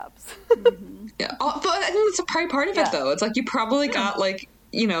blowjobs. Yeah, but I think it's a part of it, though. It's like you probably got, like,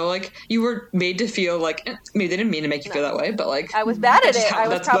 you know, like, you were made to feel like, maybe they didn't mean to make you feel that way, but, like, I was bad at it. I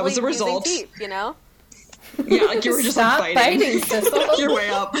was probably that was the result. using teeth, you know? Yeah, like, you were just, like, fighting your way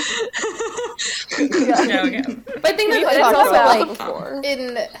up. But I think that's also,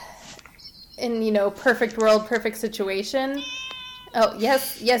 like, in, you know, perfect world, perfect situation. Oh,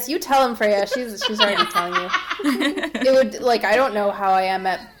 yes, you tell him, Freya. She's already telling you. It would, like, I don't know how I am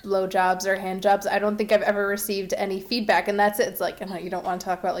at blowjobs or hand jobs. I don't think I've ever received any feedback, and that's it. It's like, I know you don't want to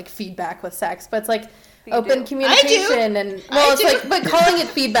talk about, like, feedback with sex, but it's like open communication and, well, it's like, but calling it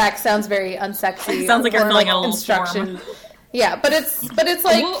feedback sounds very unsexy. It sounds like you're filling out a little instruction. form. Yeah, but it's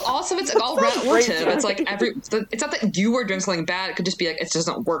like, well, also it's all relative. It's like it's not that you are doing something bad. It could just be like it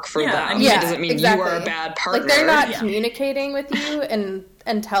doesn't work for them. Yeah, it doesn't mean exactly. you are a bad partner. Like they're not communicating with you and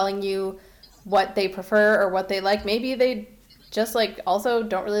telling you what they prefer or what they like. Maybe they just like also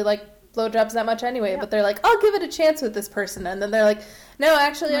don't really like blowjobs that much anyway. But they're like, I'll give it a chance with this person, and then they're like, no,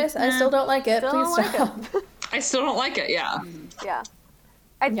 actually, I still don't like it. Please stop. I still don't like it. Yeah. Yeah.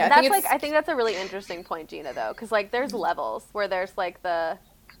 I think that's a really interesting point, Gina, though, because like there's levels where there's like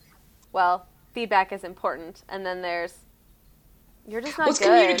feedback is important, and then there's you're just not good.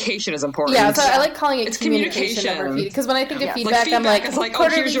 Communication is important. Yeah, so I like calling it communication over feedback, because when I think of feedback, I'm like,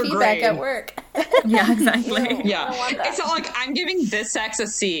 here's your feedback grade at work. Yeah, exactly. Yeah, it's not like I'm giving this sex a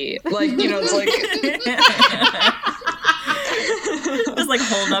C. Like, you know, it's like just like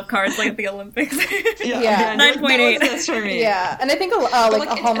hold up cards like at the Olympics. Yeah. 9.8. That's for me. Yeah, and I think a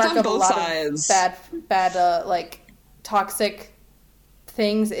hallmark of a lot sides. of bad like toxic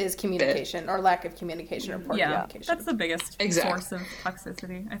things is communication or lack of communication or poor communication. That's the biggest source of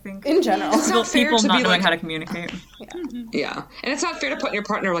toxicity, I think. In general. People not knowing how to communicate. Yeah. And it's not fair to put in your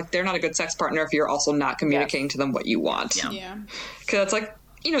partner, like, they're not a good sex partner if you're also not communicating to them what you want. Yeah. Because it's like,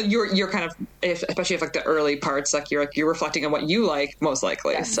 you know, you're kind of, especially if like the early parts, like you're reflecting on what you like, most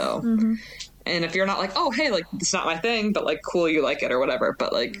likely. Yeah. So, and if you're not like, oh, hey, like, it's not my thing, but like, cool, you like it or whatever,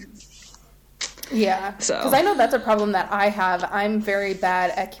 but like... Yeah, because I know that's a problem that I have. I'm very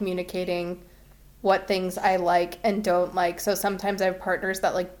bad at communicating what things I like and don't like. So sometimes I have partners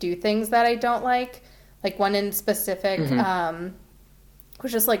that like do things that I don't like. Like one in specific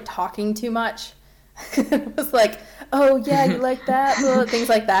was just like talking too much. It was like, oh yeah, you like that? Things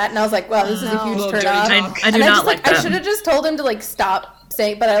like that. And I was like, wow, this is a huge turn off. I do not like that. I should have just told him to like stop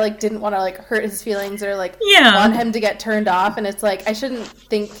saying, but I like didn't want to like hurt his feelings or like want him to get turned off. And it's like, I shouldn't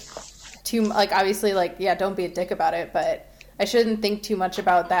think too, like, obviously, like, yeah, don't be a dick about it, but I shouldn't think too much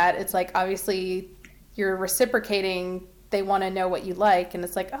about that. It's like, obviously, you're reciprocating, they want to know what you like, and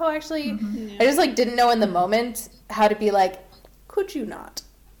it's like, oh, actually, I just, like, didn't know in the moment how to be like, could you not?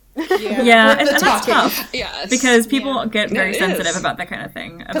 Yeah, and that's tough. Yeah, because people get very sensitive about that kind of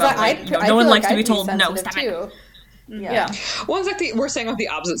thing. About, no one likes to be told, no, stop it. Yeah. Well, it's like we're saying on the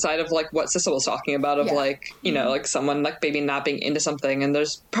opposite side of like what Sissel was talking about of like, you know, like someone like maybe not being into something, and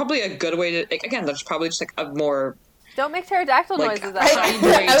there's probably a good way to, again, there's probably just like a more... Don't make pterodactyl noises.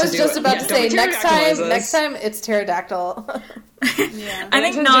 I was just about to say next time it's pterodactyl.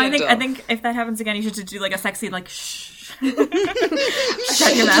 I think if that happens again, you should just do like a sexy like shh.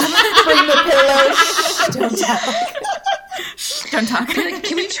 Shut your mouth. Bring the pillow. Don't talk. Don't talk. Like,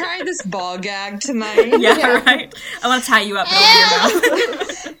 can we try this ball gag tonight? Yeah, right. I want to tie you up and open your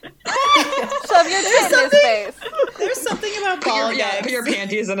mouth. Shove your tit in his face. There's something about ball gags. Put your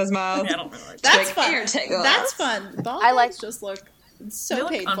panties in his mouth. Yeah, I don't really like That's that. fun. Here, take those. That's fun. Ball gags just look so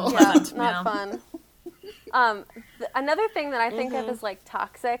painful. Yeah, not fun. Another thing that I think of as like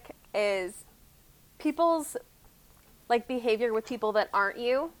toxic is people's like behavior with people that aren't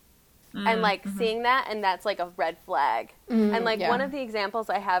you, and like seeing that, and that's like a red flag. And like one of the examples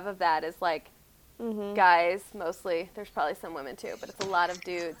I have of that is like guys, mostly, there's probably some women too, but it's a lot of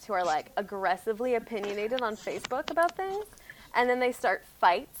dudes who are like aggressively opinionated on Facebook about things, and then they start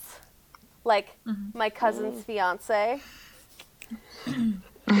fights, like my cousin's fiance.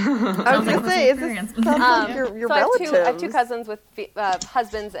 I was gonna say, is this like your so relatives? I have two cousins with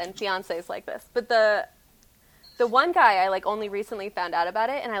husbands and fiancés like this, but the one guy I like only recently found out about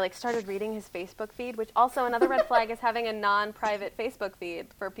it, and I like started reading his Facebook feed, which also another red flag is having a non-private Facebook feed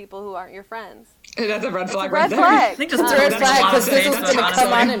for people who aren't your friends. That's a red flag right there. I think just a red flag because this is going to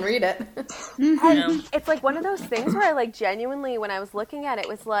come on and read it. And it's like one of those things where I like genuinely, when I was looking at it,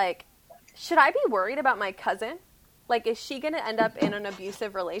 was like, should I be worried about my cousin? Like, is she going to end up in an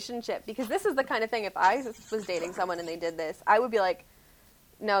abusive relationship? Because this is the kind of thing, if I was dating someone and they did this, I would be like,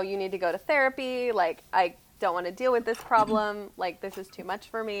 no, you need to go to therapy. Like, I don't want to deal with this problem. Like, this is too much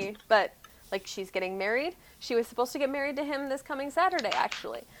for me. But, like, she's getting married. She was supposed to get married to him this coming Saturday,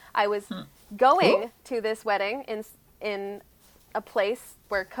 actually. I was going to this wedding in a place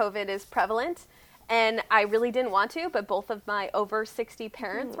where COVID is prevalent. And I really didn't want to, but both of my over 60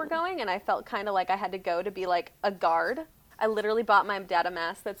 parents were going, and I felt kind of like I had to go to be like a guard. I literally bought my dad a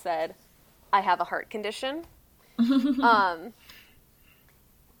mask that said, I have a heart condition. And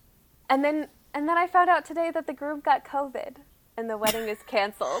then I found out today that the groom got COVID and the wedding is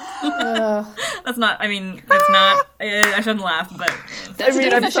canceled. That's not, I mean, that's not, I shouldn't laugh, but...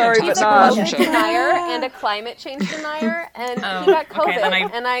 I'm sorry, but he's a COVID denier and a climate change denier, and he got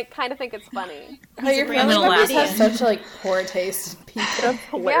COVID, and I kind of think it's funny. Your family members have such, like, poor taste in people. That's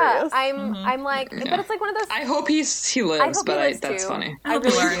hilarious. Yeah, I'm like, but it's like one of those... I hope he lives, that's funny. I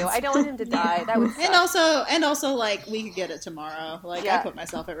really do. I don't want him to die. That would suck. And also, like, we could get it tomorrow. Like, I put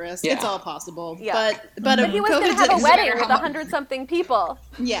myself at risk. Yeah. It's all possible. Yeah. But he was going to have a wedding with 100-something people.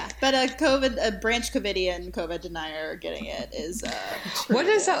 Yeah, but a branch Covidian COVID denier getting it is... what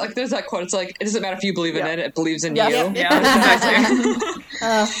is that? Like, there's that quote. It's like, it doesn't matter if you believe in it, it believes in you. Yeah, exactly.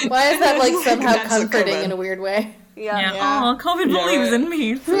 Why is that, like, somehow comforting in a weird way? Yeah. Oh, COVID believes in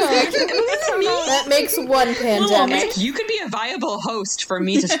me. That makes one pandemic. You could be a viable host for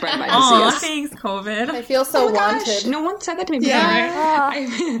me to spread my Oh, disease. thanks, COVID. I feel so wanted. No one said that to me. Yeah.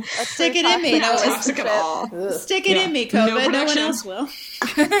 Right? Stick it in me. Not toxic at all. Stick it in me, COVID. No one else will.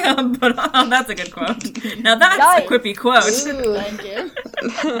 But that's a good quote. Now that's a quippy quote. Ooh. Thank you.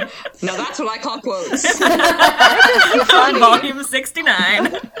 Now that's what I call quotes. Volume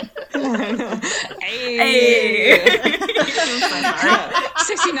 69. Hey.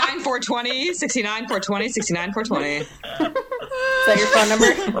 69 420, 69 420, 69 420. Is that your phone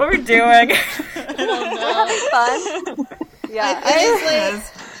number? What are we doing? We're having fun. Yeah.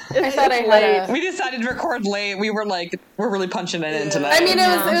 I thought I had We decided to record late. We were like, we're really punching it in tonight. I mean,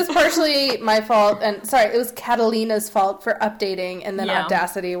 it was partially my fault, and sorry, it was Catalina's fault for updating, and then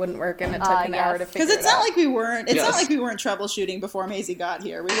Audacity wouldn't work, and it took an hour to figure it out. Because it's not like we weren't. It's not like we weren't troubleshooting before Maisie got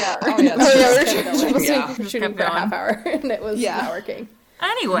here. We were. Oh, yeah. We were shooting for a half hour, and it was not working.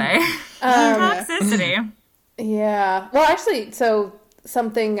 Anyway, toxicity. Yeah. Well, actually, so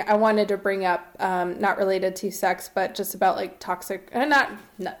something I wanted to bring up, not related to sex, but just about like toxic, and I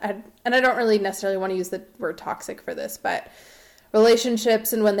don't really necessarily want to use the word toxic for this, but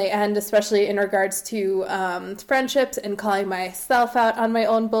relationships and when they end, especially in regards to friendships and calling myself out on my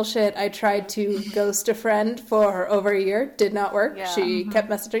own bullshit. I tried to ghost a friend for over a year. Did not work. Yeah. She kept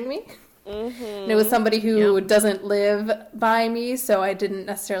messaging me. And it was somebody who doesn't live by me, so I didn't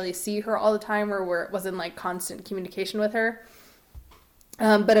necessarily see her all the time, or where it wasn't like constant communication with her.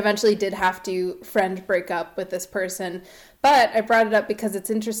 But eventually did have to friend break up with this person. But I brought it up because it's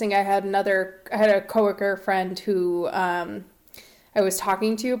interesting. I had a coworker friend who I was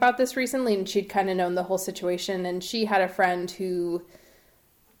talking to about this recently, and she'd kind of known the whole situation, and she had a friend who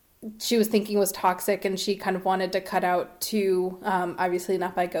she was thinking was toxic, and she kind of wanted to cut out to, obviously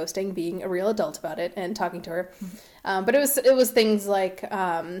not by ghosting, being a real adult about it and talking to her. But it was things like,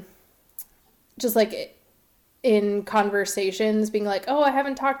 just like in conversations being like, oh, I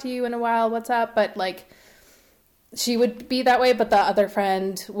haven't talked to you in a while, what's up? But like, she would be that way, but the other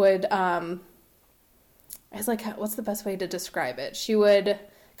friend would, I was like, what's the best way to describe it? She would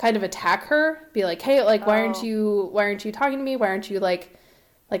kind of attack her, be like, hey, like, why aren't you talking to me? Why aren't you like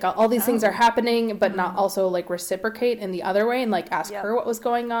all these things are happening, but not also like reciprocate in the other way and like ask her what was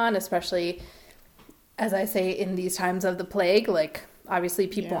going on, especially as I say in these times of the plague, like obviously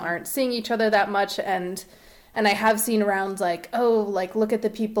people aren't seeing each other that much. And I have seen around like, oh, like look at the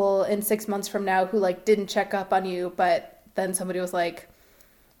people in 6 months from now who like didn't check up on you. But then somebody was like,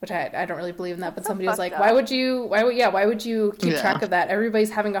 which I don't really believe in that, but somebody was like, why would you keep track of that?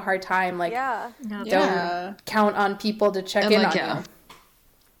 Everybody's having a hard time. Like, don't count on people to check in on you.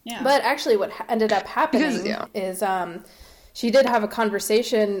 Yeah. But actually what ended up happening is she did have a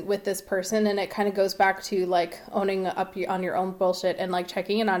conversation with this person, and it kind of goes back to like owning up on your own bullshit and like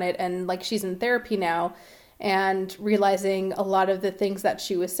checking in on it. And like she's in therapy now and realizing a lot of the things that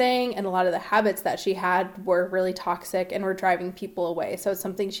she was saying and a lot of the habits that she had were really toxic and were driving people away. So it's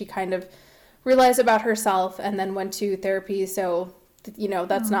something she kind of realized about herself and then went to therapy. So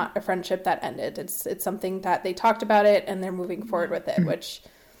that's not a friendship that ended. It's something that they talked about it and they're moving forward with it, which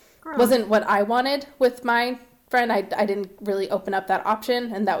wasn't what I wanted with my friend. I didn't really open up that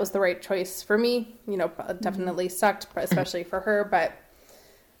option, and that was the right choice for me. Definitely sucked, especially for her, but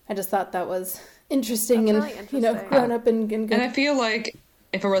I just thought that was interesting. That's and really interesting. Grown up and good. And I feel like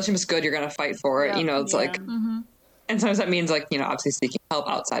if a relationship is good, you're going to fight for it. It's like, and sometimes that means like, obviously seeking help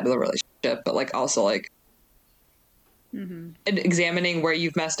outside of the relationship, but like also like examining where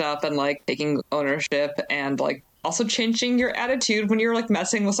you've messed up and like taking ownership and like also changing your attitude when you're like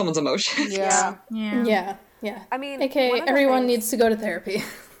messing with someone's emotions. Yeah. I mean, AKA everyone needs to go to therapy.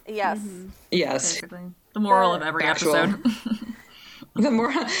 Yes. Yes. Basically. The moral of every episode. The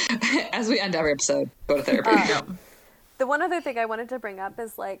more as we end every episode, go to therapy. The one other thing I wanted to bring up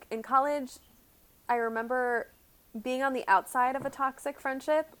is like in college, I remember being on the outside of a toxic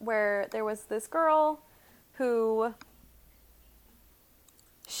friendship where there was this girl who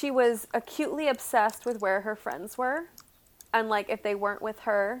she was acutely obsessed with where her friends were, and like if they weren't with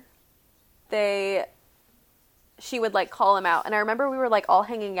her, she would like call them out. And I remember we were like all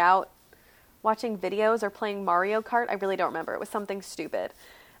hanging out watching videos or playing Mario Kart. I really don't remember. It was something stupid.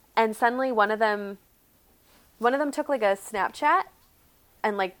 And suddenly one of them took like a Snapchat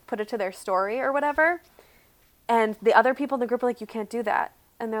and like put it to their story or whatever. And the other people in the group were like, you can't do that.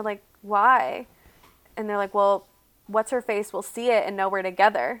 And they're like, why? And they're like, well, what's her face will see it and know we're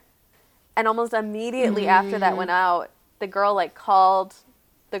together. And almost immediately after that went out, the girl like called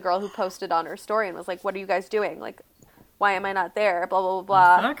the girl who posted on her story and was like, what are you guys doing? Like, why am I not there? Blah, blah,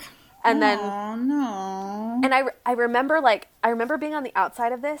 blah, blah. And then, and I remember being on the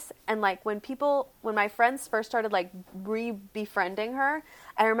outside of this, and like when my friends first started like befriending her,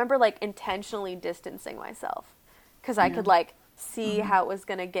 I remember like intentionally distancing myself because I could like see how it was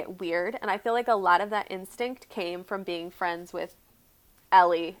going to get weird. And I feel like a lot of that instinct came from being friends with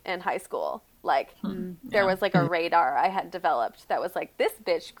Ellie in high school. Like there was like a radar I had developed that was like, this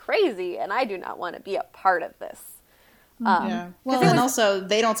bitch crazy, and I do not want to be a part of this. Well, and also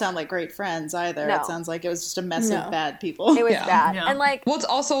they don't sound like great friends either. No. It sounds like it was just a mess of bad people. It was bad. And like, well, it's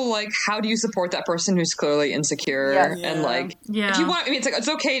also like, how do you support that person who's clearly insecure? And like, if you want, I mean, it's like, it's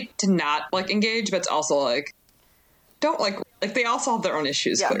okay to not like engage, but it's also like, don't like they also have their own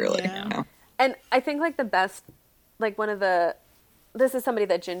issues clearly. And I think like the best, like this is somebody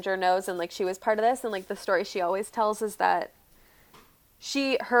that Ginger knows, and like she was part of this, and like the story she always tells is that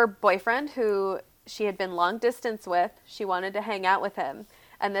her boyfriend, who she had been long distance with, she wanted to hang out with him,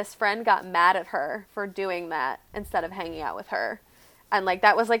 and this friend got mad at her for doing that instead of hanging out with her. And like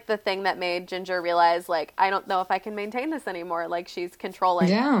that was like the thing that made Ginger realize like, I don't know if I can maintain this anymore. Like she's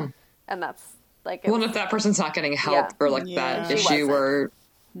controlling. And that's like, well, if that person's not getting help or like that issue where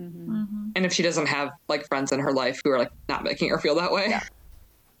and if she doesn't have like friends in her life who are like not making her feel that way.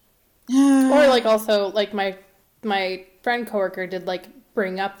 Or like also like my friend coworker did like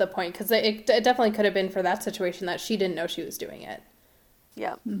bring up the point, because it definitely could have been for that situation that she didn't know she was doing it.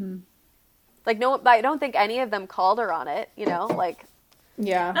 Like no, I don't think any of them called her on it, like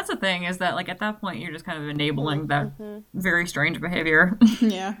that's the thing, is that like at that point you're just kind of enabling that very strange behavior.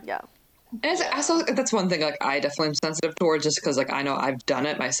 And it's also, that's one thing like I definitely am sensitive towards, just because like I know I've done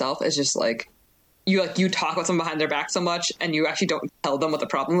it myself. It's just like you talk about someone behind their back so much and you actually don't tell them what the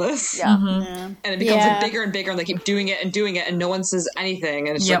problem is. Yeah. And it becomes like bigger and bigger and they keep doing it and no one says anything.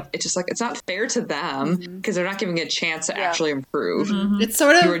 And it's like, it's just like, it's not fair to them because they're not giving it a chance to actually improve. It's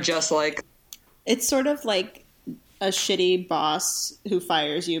sort of, you were just like, it's sort of like a shitty boss who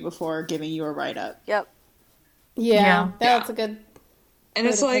fires you before giving you a write-up. Yep. Yeah. That's a good. And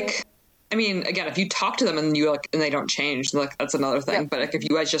it's like, I mean, again, if you talk to them and you like, and they don't change, like that's another thing. But like, if you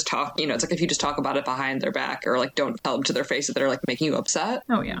guys just talk, you know, it's like if you just talk about it behind their back or like don't tell them to their face that they're like making you upset.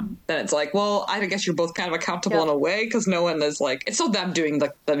 Oh yeah. Then it's like, well, I guess you're both kind of accountable in a way because no one is like, it's still them doing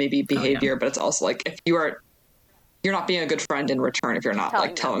like the maybe behavior, but it's also like if you're not being a good friend in return if you're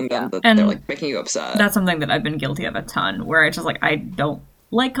not telling them that they're like making you upset. That's something that I've been guilty of a ton, where it's just like I don't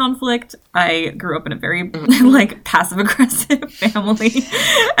like conflict. I grew up in a very like passive aggressive family.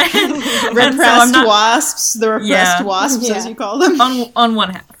 Repressed wasps, the repressed wasps as you call them. On one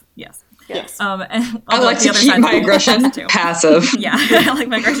half, yes. Yes. And I like to keep my aggression passive. Yeah, I like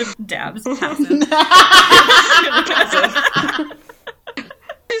my aggression dabs passive.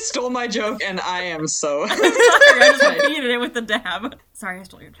 You stole my joke, and I am so. Sorry, I just repeated it with the dab. Sorry, I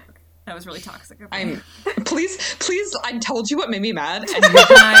stole your joke. That was really toxic. Please, I told you what made me mad, and you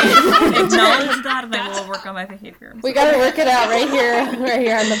I acknowledge that, and I will work on my behavior. We gotta work it out right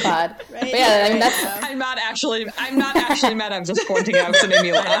here on the pod. Right. But yeah, I mean that's. I'm not actually mad. I'm just pointing out because it made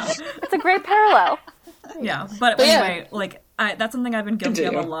me laugh. It's a great parallel. Yeah, but anyway, like that's something I've been guilty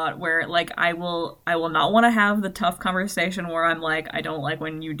of a lot. Where like I will not want to have the tough conversation where I'm like, I don't like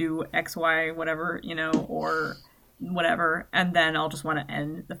when you do X, Y, whatever, you know, or whatever, and then I'll just want to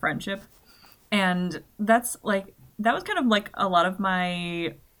end the friendship. And that was kind of like a lot of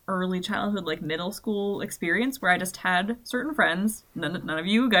my early childhood, like middle school experience, where I just had certain friends, none of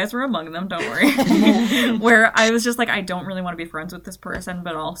you guys were among them, don't worry, where I was just like, I don't really want to be friends with this person,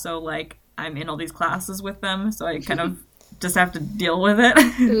 but also like I'm in all these classes with them, so I kind of just have to deal with it.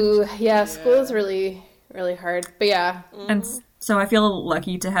 Ooh, yeah, school is really, really hard, but yeah. And so I feel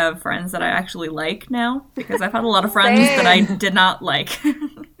lucky to have friends that I actually like now, because I've had a lot of friends that I did not like.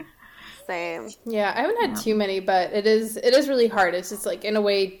 Same. Yeah, I haven't had too many, but it is really hard. It's just like, in a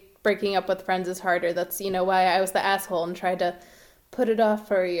way, breaking up with friends is harder. That's, you know, why I was the asshole and tried to put it off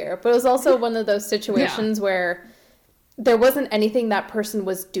for a year. But it was also one of those situations where there wasn't anything that person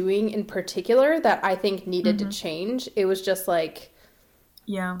was doing in particular that I think needed to change. It was just like...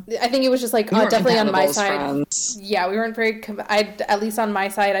 Yeah. I think it was just like, definitely on my side. Friends. Yeah, we weren't very... at least on my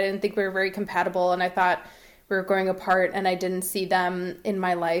side, I didn't think we were very compatible, and I thought we were growing apart, and I didn't see them in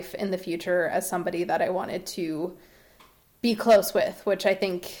my life in the future as somebody that I wanted to be close with, which I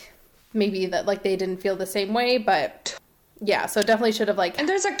think maybe that like they didn't feel the same way, but yeah, so definitely should have like... And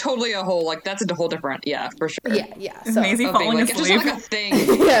there's like totally a whole, like that's a whole different, yeah, for sure. Yeah. So, Maisie falling like, asleep. It's just like a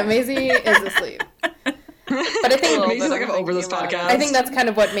thing. Yeah, Maisie is asleep. But I think Maisie's like, I'm over this podcast. I think that's kind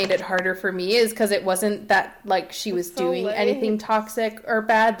of what made it harder for me, is because it wasn't that like she was doing anything toxic or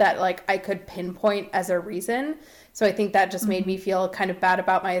bad that like I could pinpoint as a reason. So I think that just made me feel kind of bad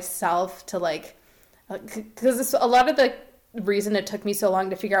about myself to like, because a lot of the reason it took me so long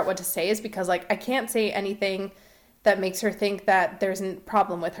to figure out what to say is because like I can't say anything that makes her think that there's a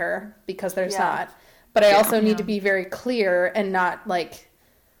problem with her, because there's not. But I also need to be very clear and not like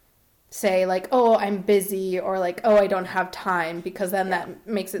say like, oh, I'm busy, or like, oh, I don't have time, because then that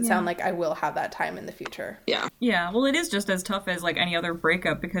makes it sound like I will have that time in the future. Yeah, well, it is just as tough as like any other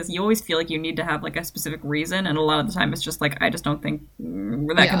breakup, because you always feel like you need to have like a specific reason, and a lot of the time it's just like, I just don't think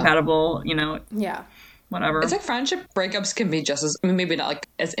we're that compatible, you know. Whatever. It's like friendship breakups can be just as, I mean, maybe not like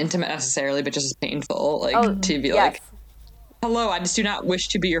as intimate necessarily, but just as painful, like to be like, hello, I just do not wish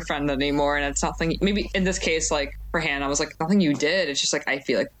to be your friend anymore. And it's nothing, maybe in this case, like for Hannah, I was like, nothing you did. It's just like, I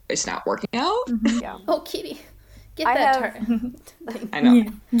feel like it's not working out. Yeah. Oh, Kitty, get that I know.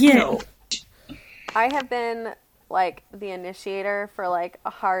 Yeah. No. I have been like the initiator for like a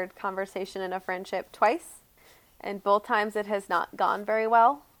hard conversation in a friendship twice. And both times it has not gone very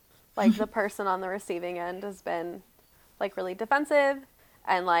well. Like the person on the receiving end has been like really defensive,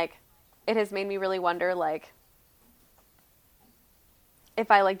 and like it has made me really wonder like if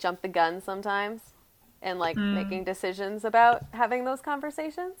I like jump the gun sometimes and like making decisions about having those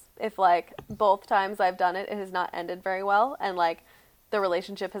conversations. If like both times I've done it, it has not ended very well, and like the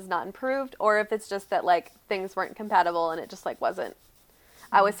relationship has not improved, or if it's just that like things weren't compatible and it just like wasn't,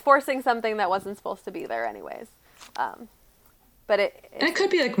 I was forcing something that wasn't supposed to be there anyways. But it could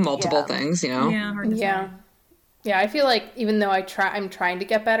be like multiple things, you know? Yeah, hard to say. Yeah, I feel like even though I'm trying to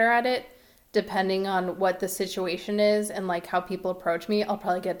get better at it, depending on what the situation is and like how people approach me, I'll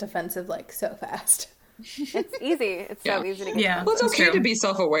probably get defensive like so fast. It's easy. It's so easy to get. Yeah, well, it's okay to be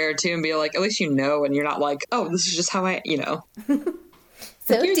self-aware too and be like, at least you know, and you're not like, oh, this is just how I, So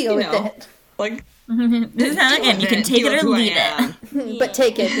like, deal with it. Like, this is how I am. You can take it or leave it. But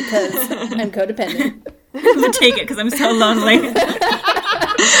take it because I'm codependent. But take it because I'm so lonely.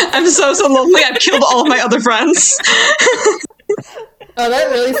 I'm so lonely. I've killed all of my other friends. Oh,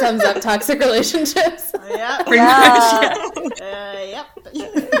 that really sums up toxic relationships. Yeah.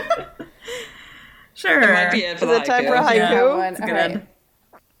 Yep. Sure. It might be it for the time for a haiku? Yeah, All right.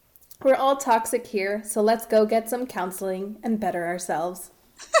 We're all toxic here, so let's go get some counseling and better ourselves.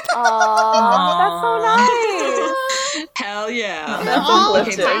 Aww, that's so nice. Hell yeah. That's all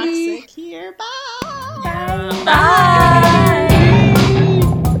uplifting. toxic here. Bye. Bye.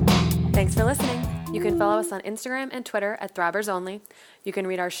 Thanks for listening. You can follow us on Instagram and Twitter at ThrobbersOnly. You can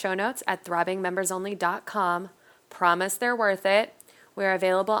read our show notes at throbbingmembersonly.com. Promise they're worth it. We're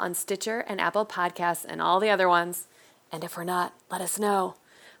available on Stitcher and Apple Podcasts and all the other ones. And if we're not, let us know.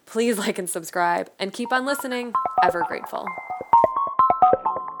 Please like and subscribe and keep on listening. Ever grateful.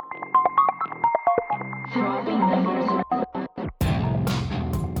 I'm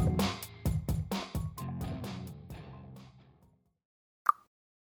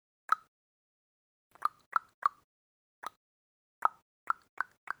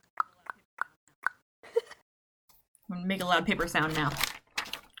gonna make a loud paper sound now.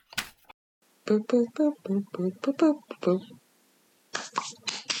 Boop, boop, boop, boop, boop, boop, boop.